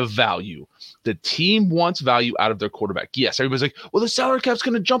to value. The team wants value out of their quarterback. Yes, everybody's like, well, the salary cap's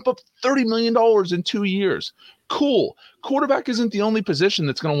going to jump up $30 million in 2 years. Cool. Quarterback isn't the only position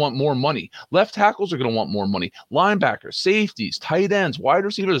that's going to want more money. Left tackles are going to want more money. Linebackers, safeties, tight ends, wide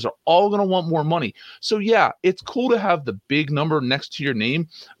receivers are all going to want more money. So yeah, it's cool to have the big number next to your name.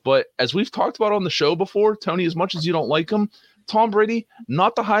 But as we've talked about on the show before, Tony, as much as you don't like him, Tom Brady,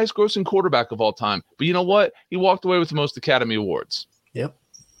 not the highest grossing quarterback of all time. But you know what? He walked away with the most Academy Awards. Yep.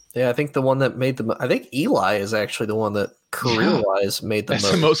 Yeah, I think the one that made I think Eli is actually the one that career-wise made the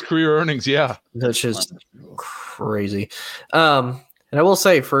the most career earnings, yeah. That's just crazy. And I will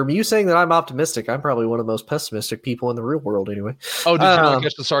say, for you saying that I'm optimistic, I'm probably one of the most pessimistic people in the real world anyway. Oh, did you not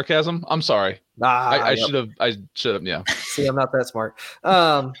catch the sarcasm? I'm sorry. I should have, yeah. See, I'm not that smart.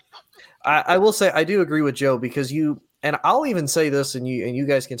 I will say I do agree with Joe because and I'll even say this, and you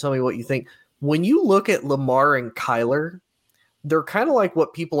guys can tell me what you think. When you look at Lamar and Kyler, they're kind of like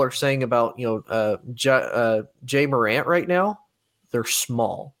what people are saying about, Jay Morant right now. They're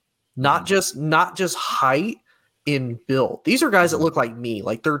small, not just height, in build. These are guys that look like me,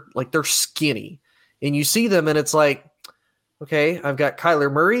 like they're skinny, and you see them and it's like, okay, I've got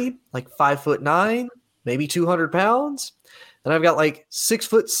Kyler Murray, like 5'9", maybe 200 pounds. And I've got like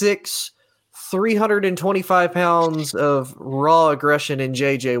 6'6", 325 pounds of raw aggression in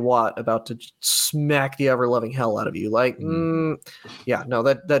JJ Watt about to smack the ever-loving hell out of you. Like, yeah, no,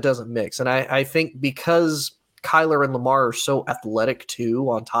 that doesn't mix. And I think because Kyler and Lamar are so athletic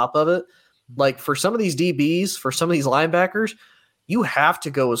too, on top of it, like for some of these DBs, for some of these linebackers, you have to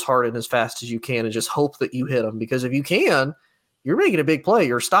go as hard and as fast as you can and just hope that you hit them. Because if you can, you're making a big play,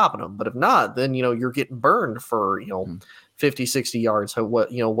 you're stopping them. But if not, then, you're getting burned for, 50, 60 yards,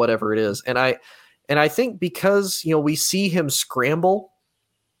 whatever it is. And I think because, we see him scramble,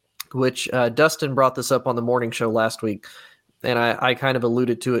 which Dustin brought this up on the morning show last week. And I kind of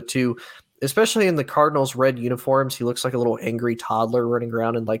alluded to it too, especially in the Cardinals red uniforms. He looks like a little angry toddler running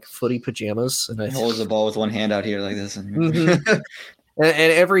around in like footy pajamas. And he holds the ball with one hand out here like this. And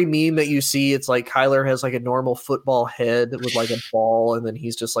every meme that you see, it's like Kyler has like a normal football head with like a ball, and then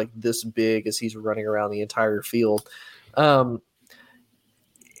he's just like this big as he's running around the entire field. And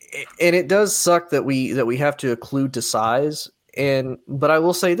it does suck that we have to occlude to size. But I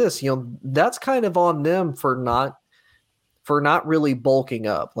will say this, that's kind of on them for not really bulking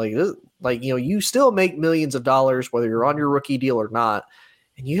up. You still make millions of dollars whether you're on your rookie deal or not,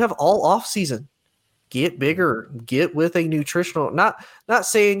 and you have all off season. Get bigger, get with a nutritional, not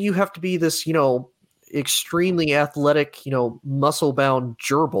saying you have to be this, extremely athletic, muscle bound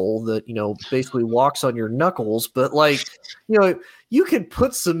gerbil that, basically walks on your knuckles, but like, you could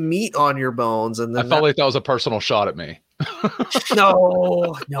put some meat on your bones. And then I felt like that was a personal shot at me.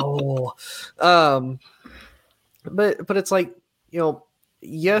 No. But it's like,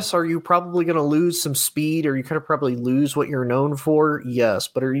 yes, are you probably going to lose some speed, or you kind of probably lose what you're known for? Yes.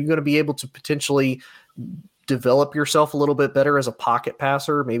 But are you going to be able to potentially develop yourself a little bit better as a pocket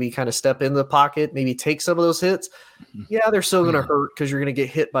passer, maybe kind of step in the pocket, maybe take some of those hits? Yeah, they're still going to hurt because you're going to get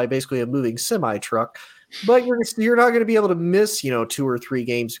hit by basically a moving semi truck, but you're not going to be able to miss, 2 or 3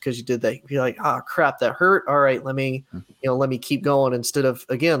 games because you did that. You'd be like, crap, that hurt. All right, let me keep going. Instead of,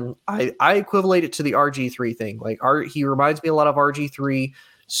 again, I equivalent it to the RG3 thing. Like he reminds me a lot of RG3,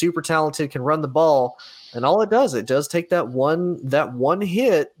 super talented, can run the ball. And all it does take that one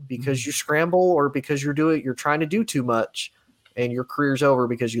hit because you scramble or because you're trying to do too much, and your career's over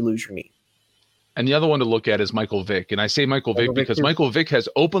because you lose your knee. And the other one to look at is Michael Vick. And I say Michael Vick because Michael Vick has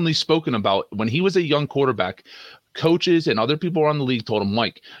openly spoken about when he was a young quarterback, coaches and other people around the league told him,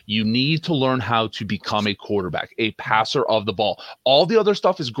 Mike, you need to learn how to become a quarterback, a passer of the ball. All the other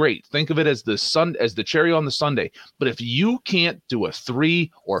stuff is great. Think of it as the cherry on the sundae. But if you can't do a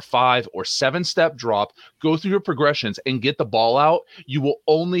 3 or 5 or 7 step drop, go through your progressions and get the ball out, you will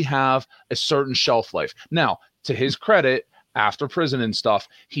only have a certain shelf life. Now, to his credit, after prison and stuff,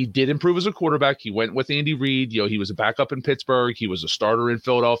 he did improve as a quarterback. He went with Andy Reid. He was a backup in Pittsburgh. He was a starter in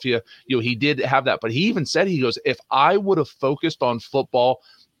Philadelphia. He did have that. But he even said, he goes, if I would have focused on football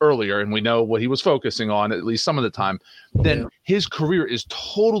earlier, and we know what he was focusing on at least some of the time, then his career is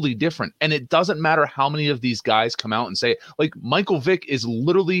totally different. And it doesn't matter how many of these guys come out and say it. Like Michael Vick is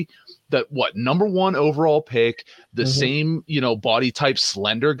literally the number 1 overall pick, the same, body type,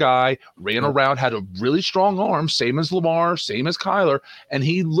 slender guy, ran around, had a really strong arm, same as Lamar, same as Kyler. And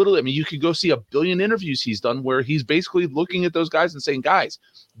he literally, you could go see a billion interviews he's done where he's basically looking at those guys and saying, guys,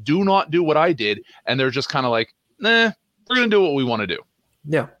 do not do what I did. And they're just kind of like, nah, we're going to do what we want to do.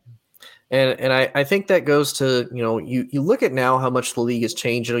 Yeah. And I think that goes to, you look at now how much the league has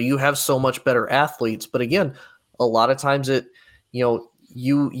changed. You have so much better athletes, but again, a lot of times you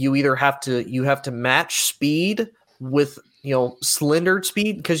either have to match speed with, slendered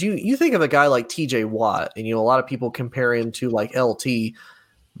speed, because you think of a guy like TJ Watt, and, a lot of people compare him to like LT.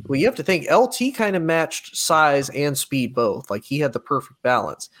 Well, you have to think LT kind of matched size and speed both. Like he had the perfect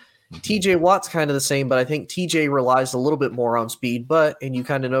balance. TJ Watt's kind of the same, but I think TJ relies a little bit more on speed. And you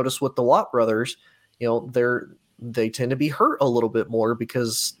kind of notice with the Watt brothers, they tend to be hurt a little bit more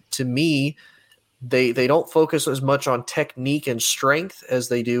because, to me, they don't focus as much on technique and strength as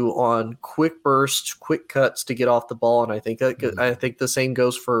they do on quick bursts, quick cuts to get off the ball. And I think the same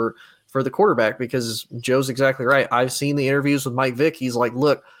goes for the quarterback, because Joe's exactly right. I've seen the interviews with Mike Vick. He's like,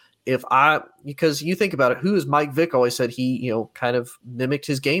 look, because you think about it, who is Mike Vick always said he, kind of mimicked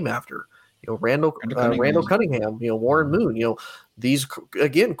his game after, Randall Cunningham, Warren Moon, these,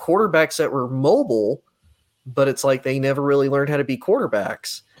 again, quarterbacks that were mobile, but it's like they never really learned how to be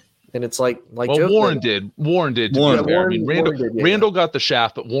quarterbacks. And it's like Joe Warren said, did. Warren did. Randall got the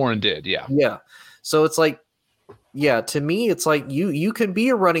shaft, but Warren did. Yeah. Yeah. So it's like, to me, it's like you can be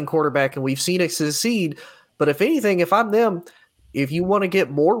a running quarterback, and we've seen it succeed. But if anything, if I'm them, if you want to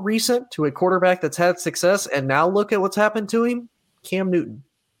get more recent to a quarterback that's had success, and now look at what's happened to him, Cam Newton,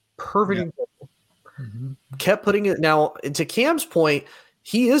 perfect example. Kept putting it. Now, to Cam's point,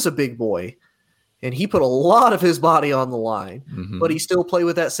 he is a big boy, and he put a lot of his body on the line, but he still played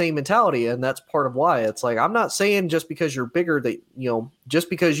with that same mentality. And that's part of why it's like, I'm not saying just because you're bigger that, just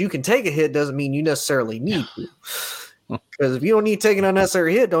because you can take a hit doesn't mean you necessarily need to. Because if you don't need to take an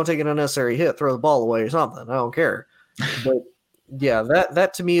unnecessary hit, don't take an unnecessary hit, throw the ball away or something. I don't care. But yeah,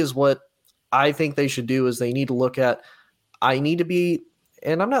 that to me is what I think they should do, is they need to look at, I need to be,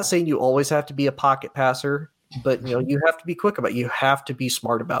 and I'm not saying you always have to be a pocket passer, but you have to be quick about it. You have to be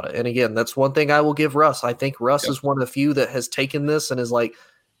smart about it. And again, that's one thing I will give Russ. I think Russ is one of the few that has taken this and is like,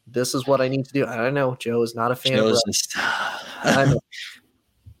 this is what I need to do. I don't know. Joe is not a fan of Russ.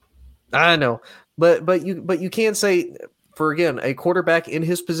 I know. But you can't say, for again, a quarterback in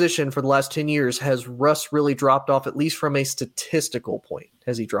his position for the last 10 years, has Russ really dropped off, at least from a statistical point?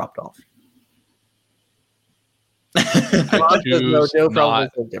 Has he dropped off? I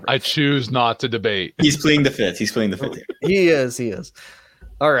choose not to debate. He's pleading the fifth. Here. He is.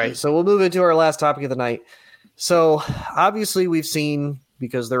 All right, so we'll move into our last topic of the night. So obviously we've seen,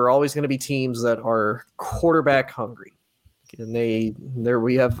 because there are always going to be teams that are quarterback hungry. And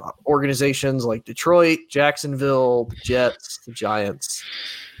we have organizations like Detroit, Jacksonville, the Jets, the Giants.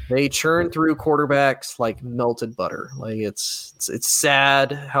 They churn through quarterbacks like melted butter. Like it's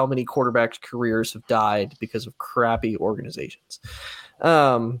sad how many quarterback careers have died because of crappy organizations.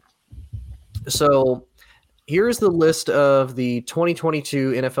 So here's the list of the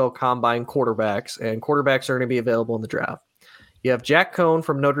 2022 NFL Combine quarterbacks, and quarterbacks are going to be available in the draft. You have Jack Cohn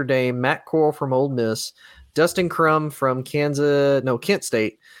from Notre Dame, Matt Corral from Ole Miss, Dustin Crum from Kent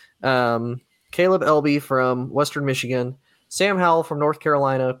State, Caleb Elby from Western Michigan, Sam Howell from North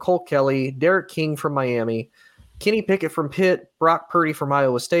Carolina, Cole Kelly, Derek King from Miami, Kenny Pickett from Pitt, Brock Purdy from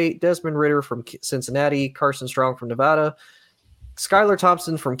Iowa State, Desmond Ridder from Cincinnati, Carson Strong from Nevada, Skylar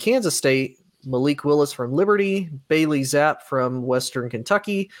Thompson from Kansas State, Malik Willis from Liberty, Bailey Zapp from Western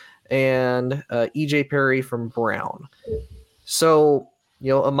Kentucky, and EJ Perry from Brown. So,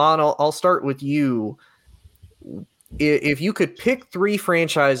 Aaman, I'll start with you. If you could pick 3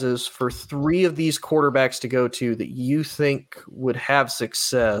 franchises for 3 of these quarterbacks to go to that you think would have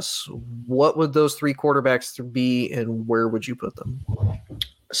success, what would those 3 quarterbacks be, and where would you put them?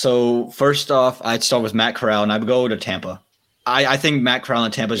 So first off, I'd start with Matt Corral, and I'd go to Tampa. I think Matt Corral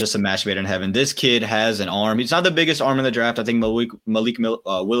in Tampa is just a match made in heaven. This kid has an arm. He's not the biggest arm in the draft. I think Malik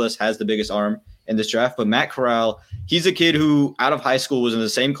Willis has the biggest arm in this draft. But Matt Corral, he's a kid who out of high school was in the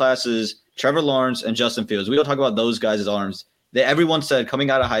same class as Trevor Lawrence and Justin Fields. We don't talk about those guys' arms. Everyone said coming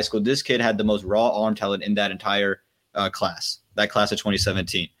out of high school, this kid had the most raw arm talent in that entire class, that class of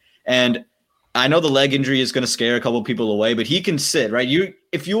 2017. And I know the leg injury is going to scare a couple of people away, but he can sit, right?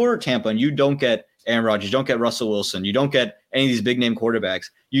 If you're Tampa and you don't get Aaron Rodgers, you don't get Russell Wilson, you don't get any of these big name quarterbacks,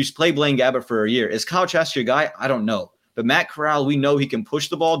 you play Blaine Gabbert for a year. Is Kyle Trask your guy? I don't know. But Matt Corral, we know he can push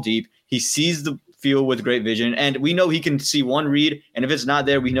the ball deep. He sees the field with great vision, and we know he can see one read, and if it's not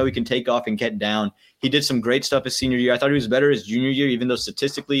there, we know he can take off and get down. He did some great stuff his senior year. I thought he was better his junior year, even though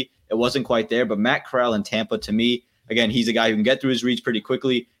statistically it wasn't quite there. But Matt Corral in Tampa, to me, again, he's a guy who can get through his reads pretty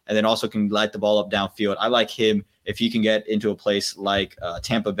quickly and then also can light the ball up downfield. I like him if he can get into a place like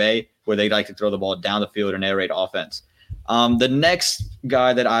Tampa Bay where they like to throw the ball down the field and air raid offense. The next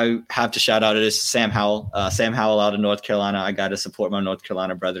guy that I have to shout out is Sam Howell. Sam Howell out of North Carolina. I got to support my North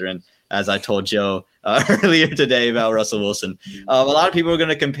Carolina brethren, as I told Joe earlier today about Russell Wilson. A lot of people are going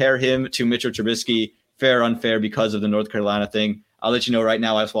to compare him to Mitchell Trubisky, fair or unfair, because of the North Carolina thing. I'll let you know right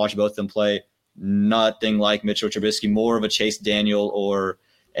now, I've watched both of them play. Nothing like Mitchell Trubisky, more of a Chase Daniel or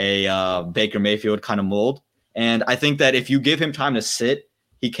a Baker Mayfield kind of mold. And I think that if you give him time to sit,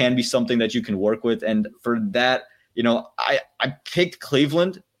 he can be something that you can work with. And for that, I picked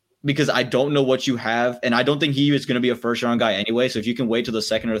Cleveland because I don't know what you have, and I don't think he is going to be a first-round guy anyway. So if you can wait till the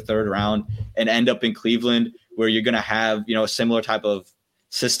second or third round and end up in Cleveland where you're going to have, a similar type of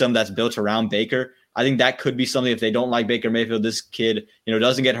system that's built around Baker, I think that could be something. If they don't like Baker Mayfield, this kid,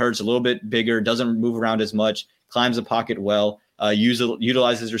 doesn't get hurt, it's a little bit bigger, doesn't move around as much, climbs the pocket well,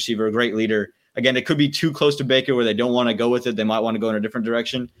 utilizes receiver, a great leader. Again, it could be too close to Baker where they don't want to go with it. They might want to go in a different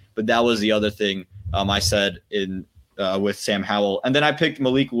direction. But that was the other thing I said with Sam Howell. And then I picked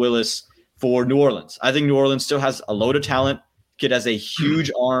Malik Willis for New Orleans. I think New Orleans still has a load of talent. Kid has a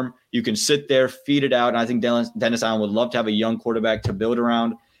huge arm. You can sit there, feed it out. And I think Dennis Allen would love to have a young quarterback to build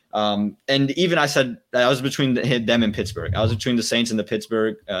around. And even I said I was between them and Pittsburgh. I was between the Saints and the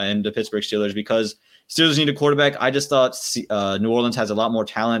Pittsburgh Steelers because Steelers need a quarterback. I just thought New Orleans has a lot more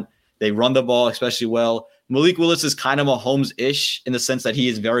talent. They run the ball especially well. Malik Willis is kind of Mahomes-ish in the sense that he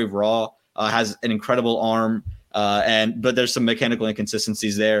is very raw, has an incredible arm, but there's some mechanical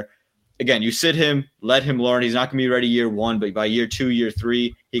inconsistencies there. Again, you sit him, let him learn. He's not going to be ready year 1, but by year 2, year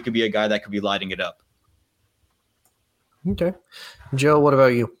 3, he could be a guy that could be lighting it up. Okay. Joe, what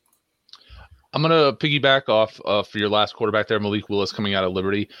about you? I'm going to piggyback off for your last quarterback there, Malik Willis, coming out of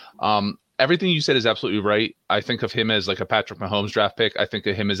Liberty. Everything you said is absolutely right. I think of him as like a Patrick Mahomes draft pick. I think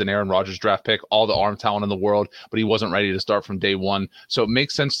of him as an Aaron Rodgers draft pick, all the arm talent in the world, but he wasn't ready to start from day one. So it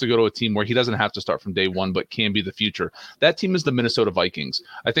makes sense to go to a team where he doesn't have to start from day one, but can be the future. That team is the Minnesota Vikings.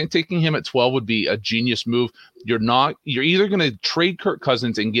 I think taking him at 12 would be a genius move. You're either going to trade Kirk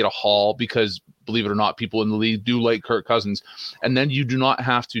Cousins and get a haul because, believe it or not, people in the league do like Kirk Cousins, and then you do not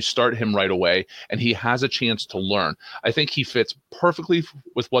have to start him right away, and he has a chance to learn. I think he fits perfectly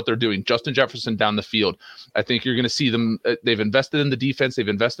with what they're doing. Justin Jefferson down the field. I think you're going to see them. They've invested in the defense. They've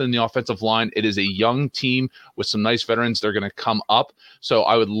invested in the offensive line. It is a young team with some nice veterans. They're going to come up. So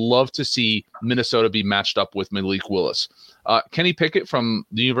I would love to see Minnesota be matched up with Malik Willis. Kenny Pickett from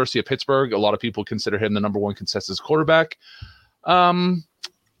the University of Pittsburgh. A lot of people consider him the number one consensus quarterback.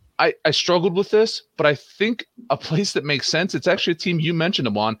 I struggled with this, but I think a place that makes sense, it's actually a team you mentioned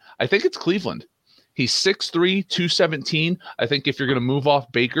him on. I think it's Cleveland. He's 6'3", 217. I think if you're going to move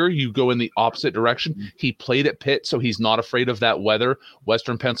off Baker, you go in the opposite direction. He played at Pitt, so he's not afraid of that weather.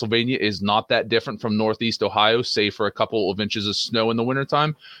 Western Pennsylvania is not that different from Northeast Ohio, save for a couple of inches of snow in the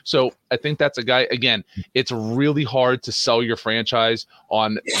wintertime. So I think that's a guy, again, it's really hard to sell your franchise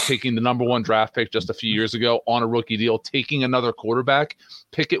on taking the number 1 draft pick just a few years ago on a rookie deal, taking another quarterback.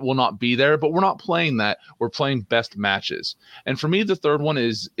 Pickett will not be there, but we're not playing that. We're playing best matches. And for me, the third one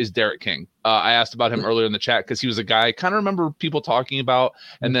is Derek King. I asked about him earlier in the chat because he was a guy I kind of remember people talking about,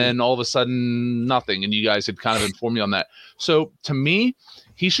 and then all of a sudden nothing. And you guys had kind of informed me on that. So to me,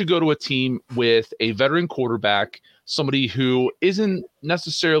 he should go to a team with a veteran quarterback, somebody who isn't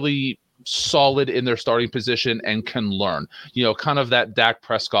necessarily solid in their starting position and can learn, kind of that Dak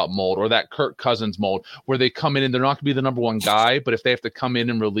Prescott mold or that Kirk Cousins mold where they come in and they're not going to be the number 1 guy, but if they have to come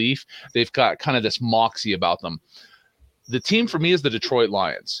in relief, they've got kind of this moxie about them. The team for me is the Detroit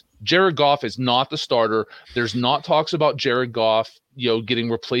Lions. Jared Goff is not the starter. There's not talks about Jared Goff, getting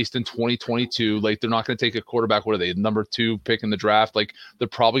replaced in 2022. Like, they're not going to take a quarterback. What are they, number 2 pick in the draft? Like, they're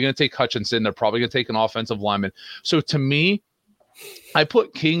probably going to take Hutchinson. They're probably going to take an offensive lineman. So to me, I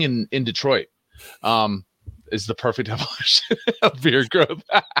put King in Detroit. Is the perfect evolution of beard growth.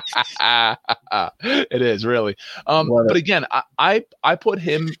 It is really. But again, I put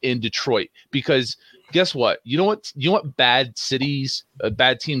him in Detroit because guess what? You know what bad cities,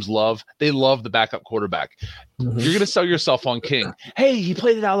 bad teams love? They love the backup quarterback. Mm-hmm. You're going to sell yourself on King. Hey, he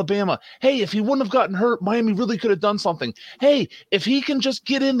played at Alabama. Hey, if he wouldn't have gotten hurt, Miami really could have done something. Hey, if he can just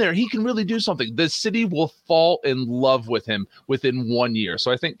get in there, he can really do something. The city will fall in love with him within 1 year.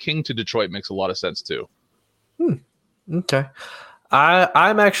 So I think King to Detroit makes a lot of sense too. Okay.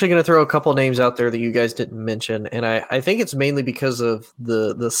 I'm actually going to throw a couple names out there that you guys didn't mention, and I think it's mainly because of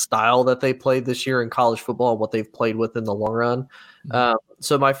the style that they played this year in college football and what they've played with in the long run.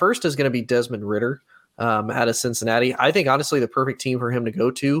 So my first is going to be Desmond Ridder out of Cincinnati. I think, honestly, the perfect team for him to go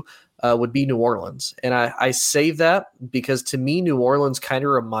to would be New Orleans. And I say that because, to me,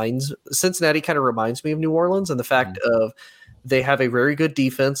 Cincinnati kind of reminds me of New Orleans, and the fact of they have a very good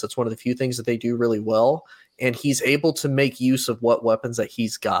defense. That's one of the few things that they do really well. And he's able to make use of what weapons that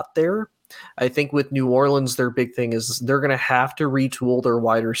he's got there. I think with New Orleans, their big thing is they're going to have to retool their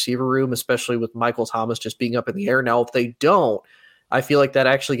wide receiver room, especially with Michael Thomas just being up in the air. Now, if they don't, I feel like that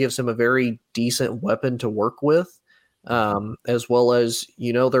actually gives him a very decent weapon to work with, as well as,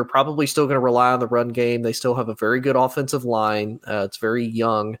 they're probably still going to rely on the run game. They still have a very good offensive line. It's very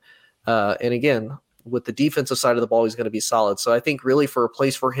young. And again, with the defensive side of the ball, he's going to be solid. So I think really for a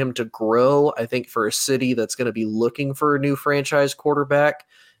place for him to grow, I think for a city that's going to be looking for a new franchise quarterback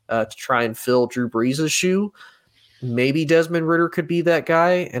to try and fill Drew Brees' shoe, maybe Desmond Ridder could be that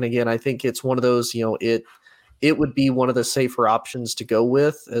guy. And again, I think it's one of those, it would be one of the safer options to go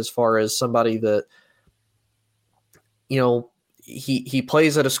with as far as somebody that, he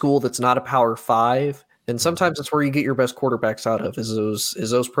plays at a school that's not a Power 5. And sometimes that's where you get your best quarterbacks out of is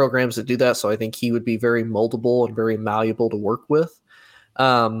those programs that do that. So I think he would be very moldable and very malleable to work with.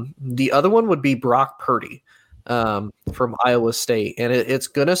 The other one would be Brock Purdy from Iowa State. And it's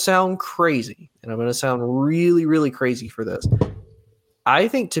going to sound crazy. And I'm going to sound really, really crazy for this. I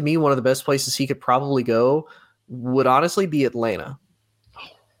think, to me, one of the best places he could probably go would honestly be Atlanta.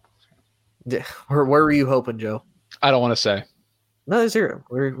 Where were you hoping, Joe? I don't want to say. No, zero.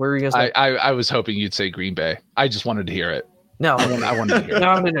 Where are you going to say? I was hoping you'd say Green Bay. I just wanted to hear it. No, I wanted to hear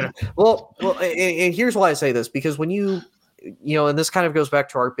it. No. Well, and here's why I say this, because when and this kind of goes back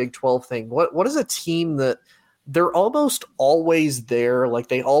to our Big 12 thing. What is a team that they're almost always there? Like,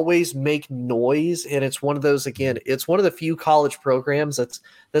 they always make noise, and it's one of those, again, it's one of the few college programs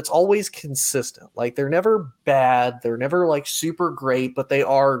that's always consistent. Like, they're never bad, they're never like super great, but they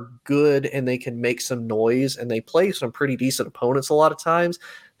are good and they can make some noise, and they play some pretty decent opponents a lot of times.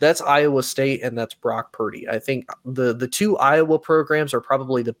 That's Iowa State, and that's Brock Purdy. I think the two Iowa programs are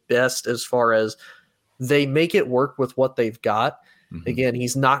probably the best as far as they make it work with what they've got. Mm-hmm. Again,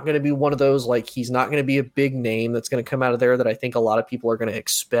 he's not going to be one of those, like, he's not going to be a big name that's going to come out of there that I think a lot of people are going to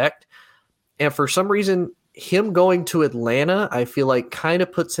expect. And for some reason, him going to Atlanta, I feel like kind of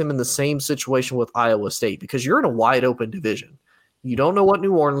puts him in the same situation with Iowa State, because you're in a wide open division. You don't know what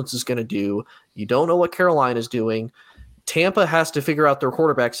New Orleans is going to do. You don't know what Carolina is doing. Tampa has to figure out their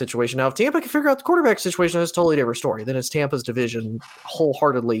quarterback situation. Now, if Tampa can figure out the quarterback situation, that's a totally different story. Then it's Tampa's division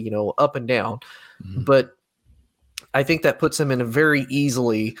wholeheartedly, up and down. Mm-hmm. But I think that puts him in a very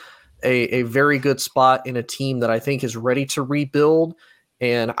easily a very good spot in a team that I think is ready to rebuild,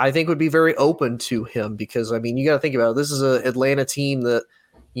 and I think would be very open to him, because, I mean, you got to think about it. This is an Atlanta team that,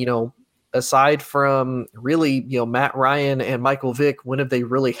 aside from really, Matt Ryan and Michael Vick, when have they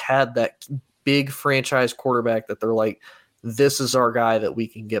really had that big franchise quarterback that they're like, this is our guy that we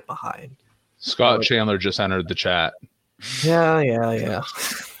can get behind. Scott Chandler just entered the chat. Yeah.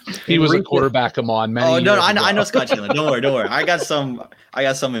 He was a quarterback on many years ago. I know Scott Chandler. Don't worry. I got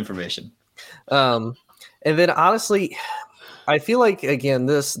some information. And then honestly, I feel like, again,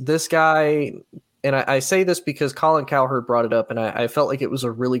 this guy, and I say this because Colin Cowherd brought it up, and I felt like it was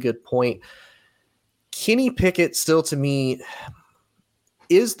a really good point. Kenny Pickett still, to me,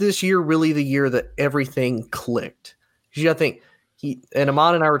 is this year really the year that everything clicked? You got to think, and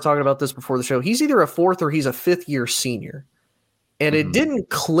Aaman and I were talking about this before the show, he's either a fourth or he's a fifth-year senior. And it didn't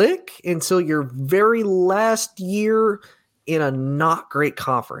click until your very last year in a not great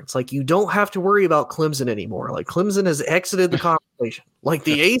conference. Like, you don't have to worry about Clemson anymore. Like, Clemson has exited the conversation. Like,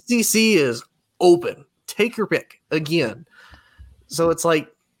 the ACC is open. Take your pick again. So it's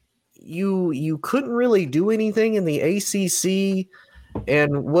like you couldn't really do anything in the ACC.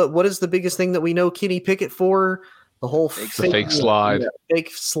 And what is the biggest thing that we know Kenny Pickett for? The whole fake slide.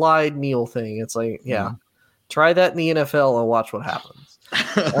 Fake slide kneel thing. It's like, try that in the NFL and watch what happens.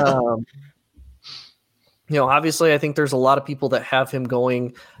 Obviously, I think there's a lot of people that have him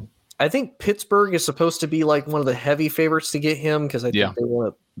going. I think Pittsburgh is supposed to be like one of the heavy favorites to get him because I think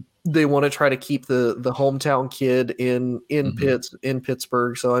they want to try to keep the hometown kid in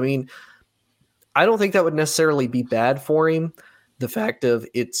Pittsburgh. So, I mean, I don't think that would necessarily be bad for him. The fact of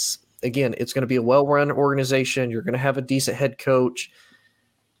it's going to be a well-run organization. You're going to have a decent head coach.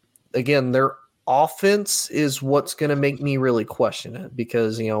 Again, their offense is what's going to make me really question it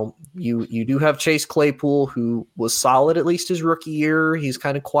because, you do have Chase Claypool, who was solid at least his rookie year. He's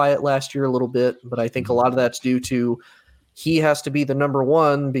kind of quiet last year a little bit, but I think a lot of that's due to he has to be the number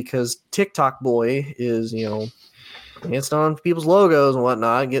one because TikTok boy is, dancing on people's logos and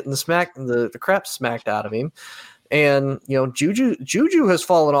whatnot, getting the crap smacked out of him. And, Juju has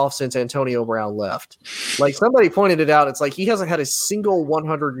fallen off since Antonio Brown left. Like, somebody pointed it out. It's like he hasn't had a single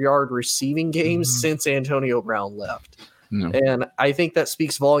 100-yard receiving game since Antonio Brown left. No. And I think that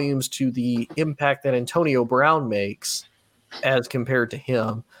speaks volumes to the impact that Antonio Brown makes as compared to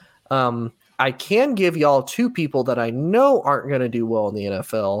him. I can give y'all two people that I know aren't going to do well in the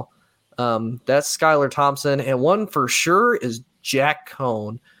NFL. That's Skylar Thompson. And one for sure is Jack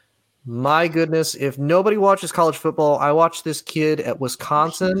Cohn. My goodness, if nobody watches college football, I watched this kid at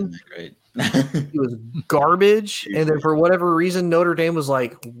Wisconsin. Great. He was garbage. And then for whatever reason, Notre Dame was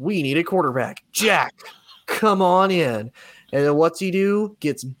like, we need a quarterback. Jack, come on in. And then what's he do?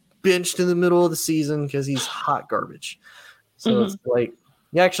 Gets benched in the middle of the season because he's hot garbage. So it's like,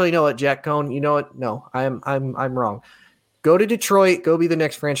 you actually know what, Jack Cohn, you know what? No, I'm wrong. Go to Detroit. Go be the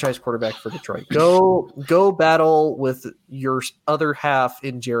next franchise quarterback for Detroit. Go battle with your other half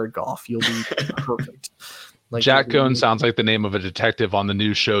in Jared Goff. You'll be perfect. Like, Jack Cohn sounds like the name of a detective on the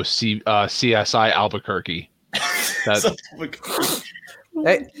new show CSI Albuquerque.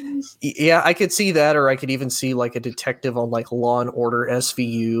 I could see that, or I could even see like a detective on like Law and Order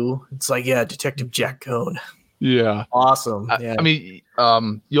SVU. It's like, Detective Jack Cohn. Yeah. Awesome. Yeah. I mean,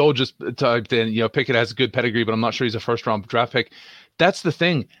 you'll just typed in, Pickett has a good pedigree, but I'm not sure he's a first-round draft pick. That's the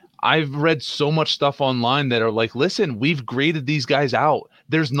thing. I've read so much stuff online that are like, listen, we've graded these guys out.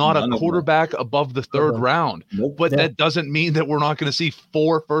 There's not a quarterback above the third round. Nope. But that doesn't mean that we're not going to see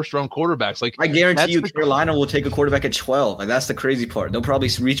 4 first-round quarterbacks. Like, I guarantee you Carolina will take a quarterback at 12. Like, that's the crazy part. They'll probably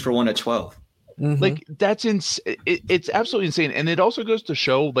reach for one at 12. Like, that's it's absolutely insane. And it also goes to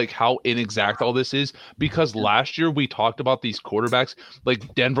show like how inexact all this is, because last year we talked about these quarterbacks.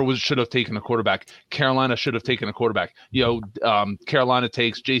 Like, Denver should have taken a quarterback. Carolina should have taken a quarterback. Carolina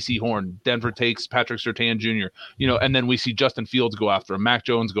takes J.C. Horn. Denver takes Patrick Surtain Jr. And then we see Justin Fields go after him. Mac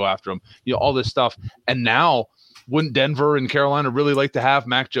Jones go after him. All this stuff. And now, wouldn't Denver and Carolina really like to have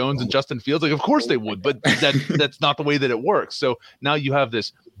Mac Jones and Justin Fields? Like, of course they would, but that's not the way that it works. So now you have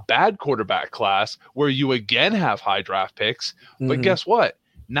this bad quarterback class where you again have high draft picks. But guess what?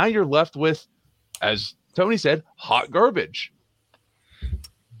 Now you're left with, as Tony said, hot garbage.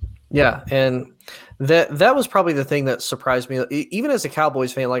 Yeah, and that was probably the thing that surprised me. Even as a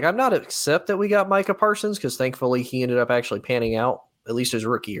Cowboys fan, like, I'm not upset that we got Micah Parsons because thankfully he ended up actually panning out, at least his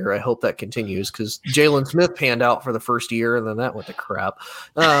rookie year. I hope that continues because Jalen Smith panned out for the first year and then that went to crap.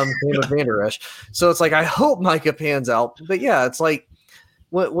 With Van Der Esch. So it's like, I hope Micah pans out. But yeah, it's like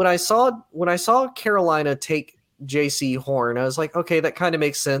when I saw Carolina take J.C. Horn, I was like, okay, that kind of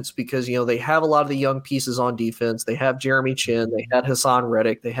makes sense because, they have a lot of the young pieces on defense. They have Jeremy Chin. They had Hassan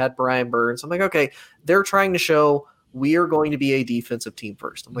Reddick. They had Brian Burns. I'm like, okay, they're trying to show we are going to be a defensive team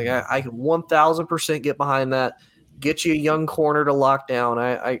first. I'm like, I can 1,000% get behind that. Get you a young corner to lock down.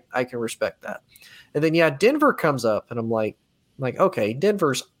 I can respect that. And then, Denver comes up, and I'm like, okay,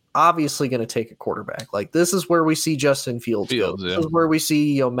 Denver's obviously going to take a quarterback. Like, this is where we see Justin Fields go. This is where we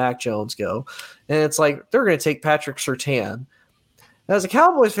see, Mac Jones go. And it's like, they're going to take Patrick Surtain. As a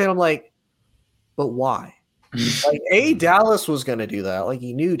Cowboys fan, I'm like, but why? Like, Dallas was going to do that. Like,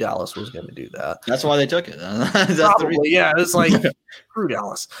 he knew Dallas was going to do that. That's why they took it. That's Probably, yeah. It's like, screw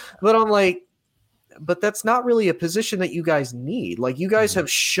Dallas. But I'm like, but that's not really a position that you guys need. Like, you guys have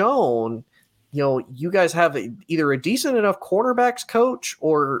shown, you guys have either a decent enough quarterbacks coach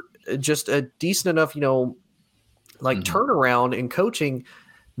or just a decent enough, turnaround in coaching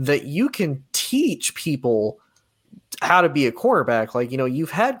that you can teach people how to be a quarterback. Like, you've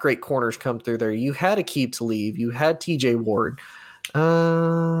had great corners come through there. You had Aqib Talib. You had TJ Ward.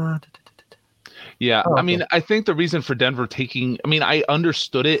 Yeah. I mean, I think the reason for Denver I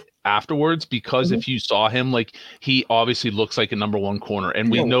understood it afterwards because if you saw him, like, he obviously looks like a number one corner. And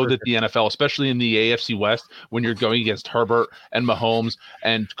we know that the NFL, especially in the AFC West, when you're going against Herbert and Mahomes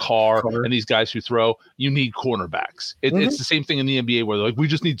and Carr and these guys who throw, you need cornerbacks. It's the same thing in the NBA where they're like, we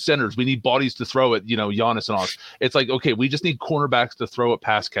just need centers. We need bodies to throw at, Giannis and all. It's like, okay, we just need cornerbacks to throw at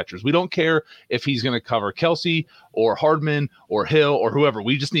pass catchers. We don't care if he's going to cover Kelsey or Hardman or Hill or whoever.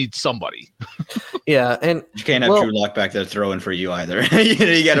 We just need somebody. Yeah. And you can't have Drew Lock back there throwing for you either.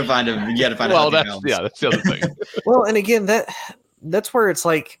 You got to find him. You got to find that's the other thing. Well, and again, that's where it's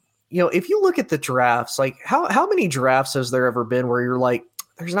like, if you look at the drafts, like how many drafts has there ever been where you're like,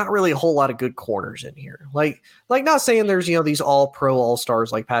 there's not really a whole lot of good corners in here. Like not saying there's, these all pro all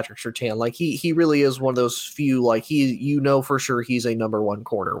stars like Patrick Surtain. Like he really is one of those few, like for sure he's a number one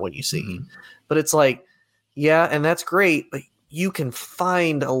corner when you see him. But it's like, yeah, and that's great, but you can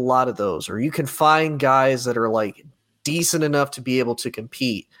find a lot of those, or you can find guys that are like decent enough to be able to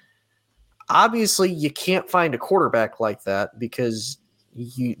compete. Obviously, you can't find a quarterback like that because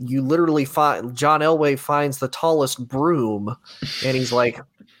you literally find John Elway finds the tallest broom, and he's like,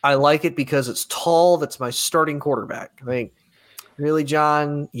 I like it because it's tall. That's my starting quarterback. I think, really,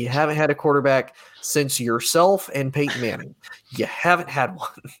 John, you haven't had a quarterback since yourself and Peyton Manning. You haven't had one.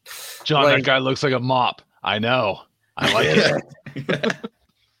 John, that guy looks like a mop. I know. I like it.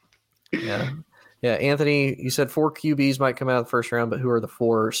 Yeah. Yeah, Anthony, you said 4 QBs might come out of the first round, but who are the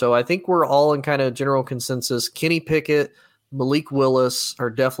 4? So I think we're all in kind of general consensus. Kenny Pickett, Malik Willis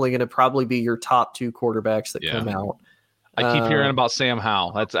are definitely going to probably be your top 2 quarterbacks that come out. I keep hearing about Sam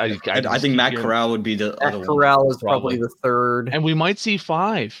Howell. I think Matt Corral would be the other one. Corral is probably the 3rd. And we might see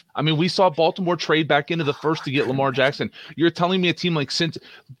 5. I mean, we saw Baltimore trade back into the first to get Lamar Jackson. You're telling me a team like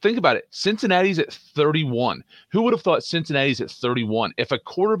think about it. Cincinnati's at 31. Who would have thought Cincinnati's at 31? If a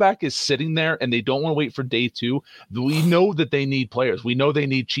quarterback is sitting there and they don't want to wait for day 2, we know that they need players. We know they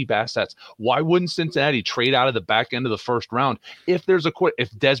need cheap assets. Why wouldn't Cincinnati trade out of the back end of the first round? If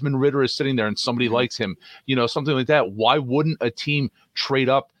Desmond Ridder is sitting there and somebody likes him, something like that, why wouldn't a team trade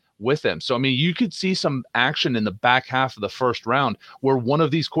up with them? So, I mean, you could see some action in the back half of the first round where one of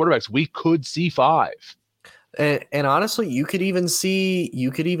these quarterbacks, we could see 5. And honestly, you could even see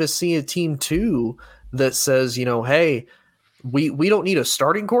a team too that says, hey, we don't need a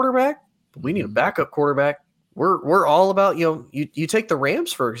starting quarterback, but we need a backup quarterback. We're all about, you take the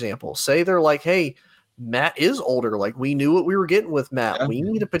Rams, for example, say they're like, hey, Matt is older. Like, we knew what we were getting with Matt. Yeah. We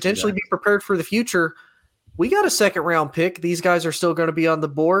need to potentially be prepared for the future. We got a 2nd round pick. These guys are still going to be on the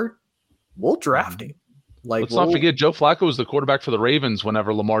board. We'll draft him. Like, let's not forget, Joe Flacco was the quarterback for the Ravens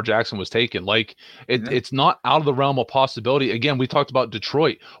whenever Lamar Jackson was taken. Like, it's not out of the realm of possibility. Again, we talked about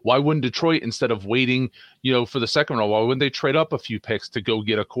Detroit. Why wouldn't Detroit, instead of waiting, for the 2nd round, why wouldn't they trade up a few picks to go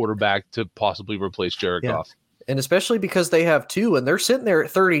get a quarterback to possibly replace Jared Goff? And especially because they have 2 and they're sitting there at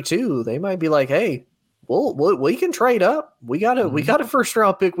 32, they might be like, hey, we can trade up. We got a 1st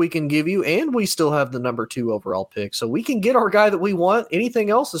round pick we can give you, and we still have the number 2 overall pick. So we can get our guy that we want. Anything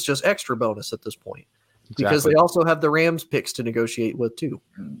else is just extra bonus at this point. Exactly. Because they also have the Rams picks to negotiate with too.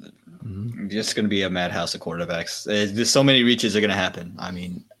 Just going to be a madhouse of quarterbacks. There's so many reaches are going to happen. I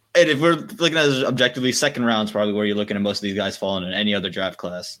mean, and if we're looking at it objectively, 2nd round is probably where you're looking at most of these guys falling in any other draft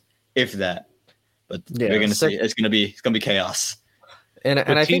class, if that. But you're going to see it's going to be chaos. And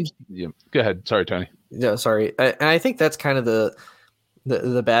I think go ahead. Sorry, Tony. Yeah, sorry. And I think that's kind of the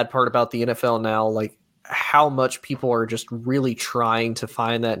bad part about the NFL now, like how much people are just really trying to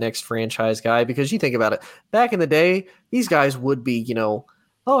find that next franchise guy. Because you think about it, back in the day, these guys would be, with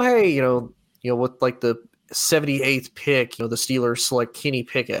like the 78th pick, the Steelers select Kenny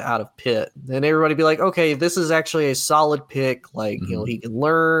Pickett out of Pitt. Then everybody be like, okay, this is actually a solid pick. Like, he can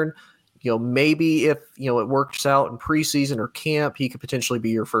learn. Maybe if, it works out in preseason or camp, he could potentially be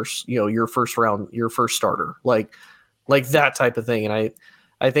your first starter, like that type of thing. And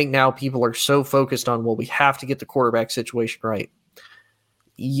I think now people are so focused on, well, we have to get the quarterback situation right.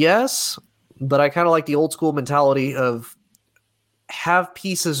 yes, but I kind of like the old school mentality of have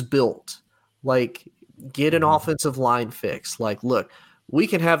pieces built, like get an offensive line fixed. Like, look, we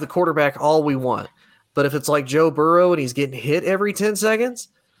can have the quarterback all we want, but if it's like Joe Burrow and he's getting hit every 10 seconds,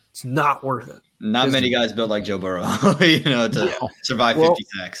 it's not worth it. Not many guys built like Joe Burrow, to survive 50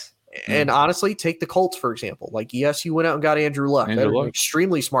 sacks. And honestly, take the Colts, for example. Like, yes, you went out and got Andrew Luck. That was an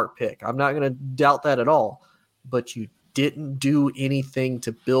extremely smart pick. I'm not going to doubt that at all. But you didn't do anything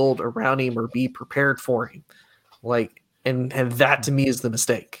to build around him or be prepared for him. Like, and that to me is the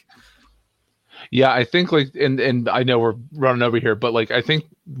mistake. Yeah, I think and I know we're running over here, but I think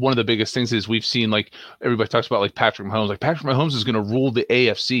one of the biggest things is we've seen everybody talks about Patrick Mahomes. Like Patrick Mahomes is going to rule the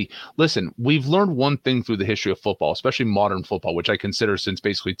AFC. Listen, we've learned one thing through the history of football, especially modern football, which I consider since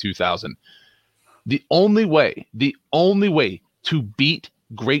basically 2000. The only way to beat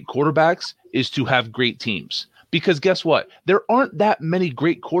great quarterbacks is to have great teams. Because guess what? There aren't that many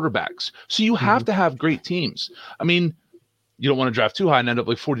great quarterbacks. So you have to have great teams. I mean, you don't want to draft too high and end up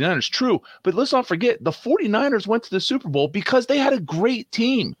like 49ers. True. But let's not forget, the 49ers went to the Super Bowl because they had a great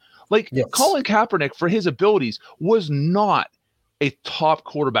team. Colin Kaepernick, for his abilities, was not a top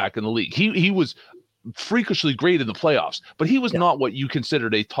quarterback in the league. He was freakishly great in the playoffs, but he was not what you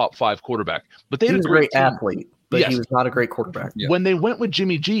considered a top 5 quarterback. But they had a great athlete, but he was not a great quarterback. Yeah. When they went with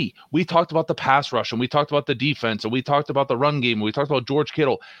Jimmy G, we talked about the pass rush, and we talked about the defense, and we talked about the run game, and we talked about George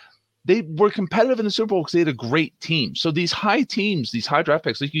Kittle. They were competitive in the Super Bowl because they had a great team. So these high teams, these high draft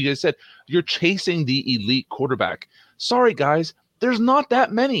picks, like you guys said, you're chasing the elite quarterback. Sorry, guys, there's not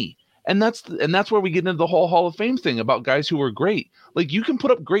that many. And that's where we get into the whole Hall of Fame thing about guys who are great. You can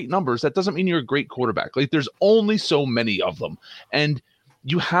put up great numbers. That doesn't mean you're a great quarterback. There's only so many of them. And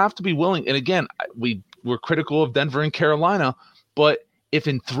you have to be willing. And again, we're critical of Denver and Carolina, but if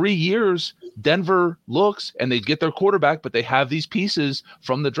in 3 years Denver looks and they get their quarterback, but they have these pieces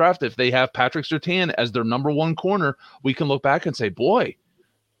from the draft, if they have Patrick Surtain as their number 1 corner, we can look back and say, boy,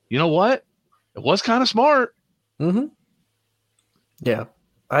 you know what? It was kind of smart. Mm-hmm. Yeah,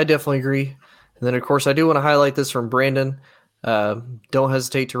 I definitely agree. And then, of course, I do want to highlight this from Brandon. Don't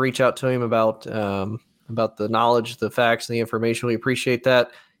hesitate to reach out to him about the knowledge, the facts, and the information. We appreciate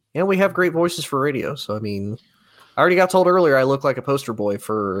that. And we have great voices for radio. So, I mean, I already got told earlier I look like a poster boy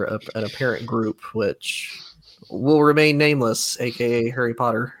for an apparent group, which will remain nameless, a.k.a. Harry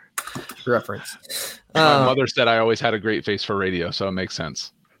Potter reference. My mother said I always had a great face for radio, so it makes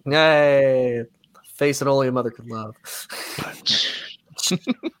sense. Hey, face that only a mother could love.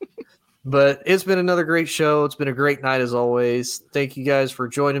 But it's been another great show. It's been a great night as always. Thank you guys for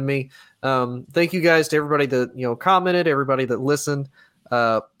joining me. Thank you guys to everybody that commented, everybody that listened.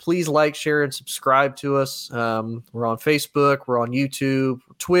 Please like, share, and subscribe to us. We're on Facebook, we're on YouTube,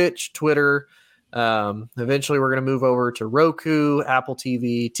 Twitch, Twitter. Eventually we're going to move over to Roku, Apple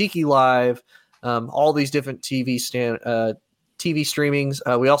TV, Tiki Live, all these different TV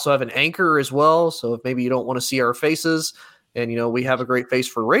streamings. We also have an Anchor as well. So if maybe you don't want to see our faces and, we have a great face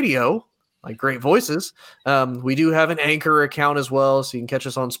for radio, like great voices. We do have an Anchor account as well. So you can catch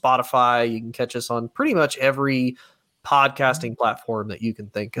us on Spotify. You can catch us on pretty much every podcasting platform that you can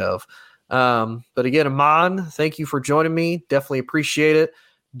think of. But again, Aaman, thank you for joining me. Definitely appreciate it.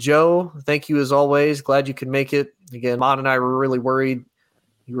 Joe, thank you as always. Glad you could make it. Again, Aaman and I were really worried.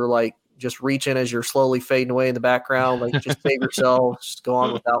 You were just reaching as you're slowly fading away in the background. Just save yourself. Just go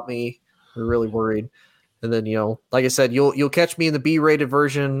on without me. We're really worried. And then, like I said, you'll catch me in the B-rated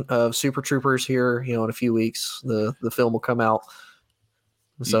version of Super Troopers here, in a few weeks. The film will come out.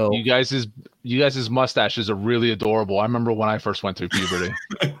 So you guys' mustaches are really adorable. I remember when I first went through puberty.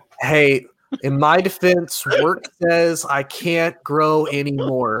 Hey, in my defense, work says I can't grow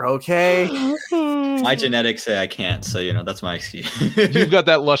anymore. Okay. My genetics say I can't, so that's my excuse. You've got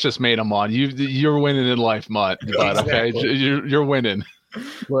that luscious mane, Aaman. You're winning in life, Mutt. Okay, you're winning.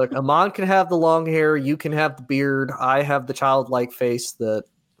 Look, Aaman can have the long hair. You can have the beard. I have the childlike face that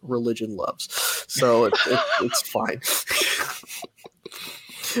religion loves. So it's fine.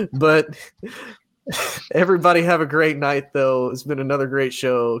 But everybody have a great night, though. It's been another great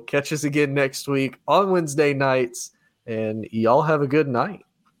show. Catch us again next week on Wednesday nights, and y'all have a good night.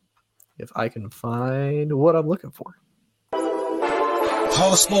 If I can find what I'm looking for.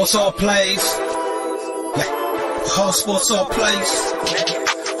 Whole sports all plays. Whole sports all plays.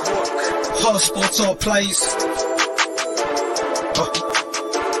 Whole sports all plays.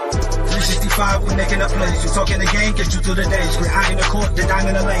 365, we're making up plays. You talking the game, get you through the days. We're high in the court, the dime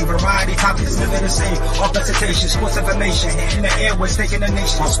in the lane. Variety topics, living the same. All presentation, sports information. In the airways, taking the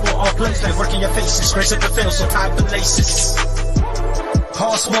nation. Sport all plays, like working your faces. Grace at the field, so tie the laces.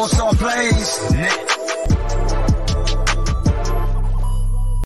 All sports all plays.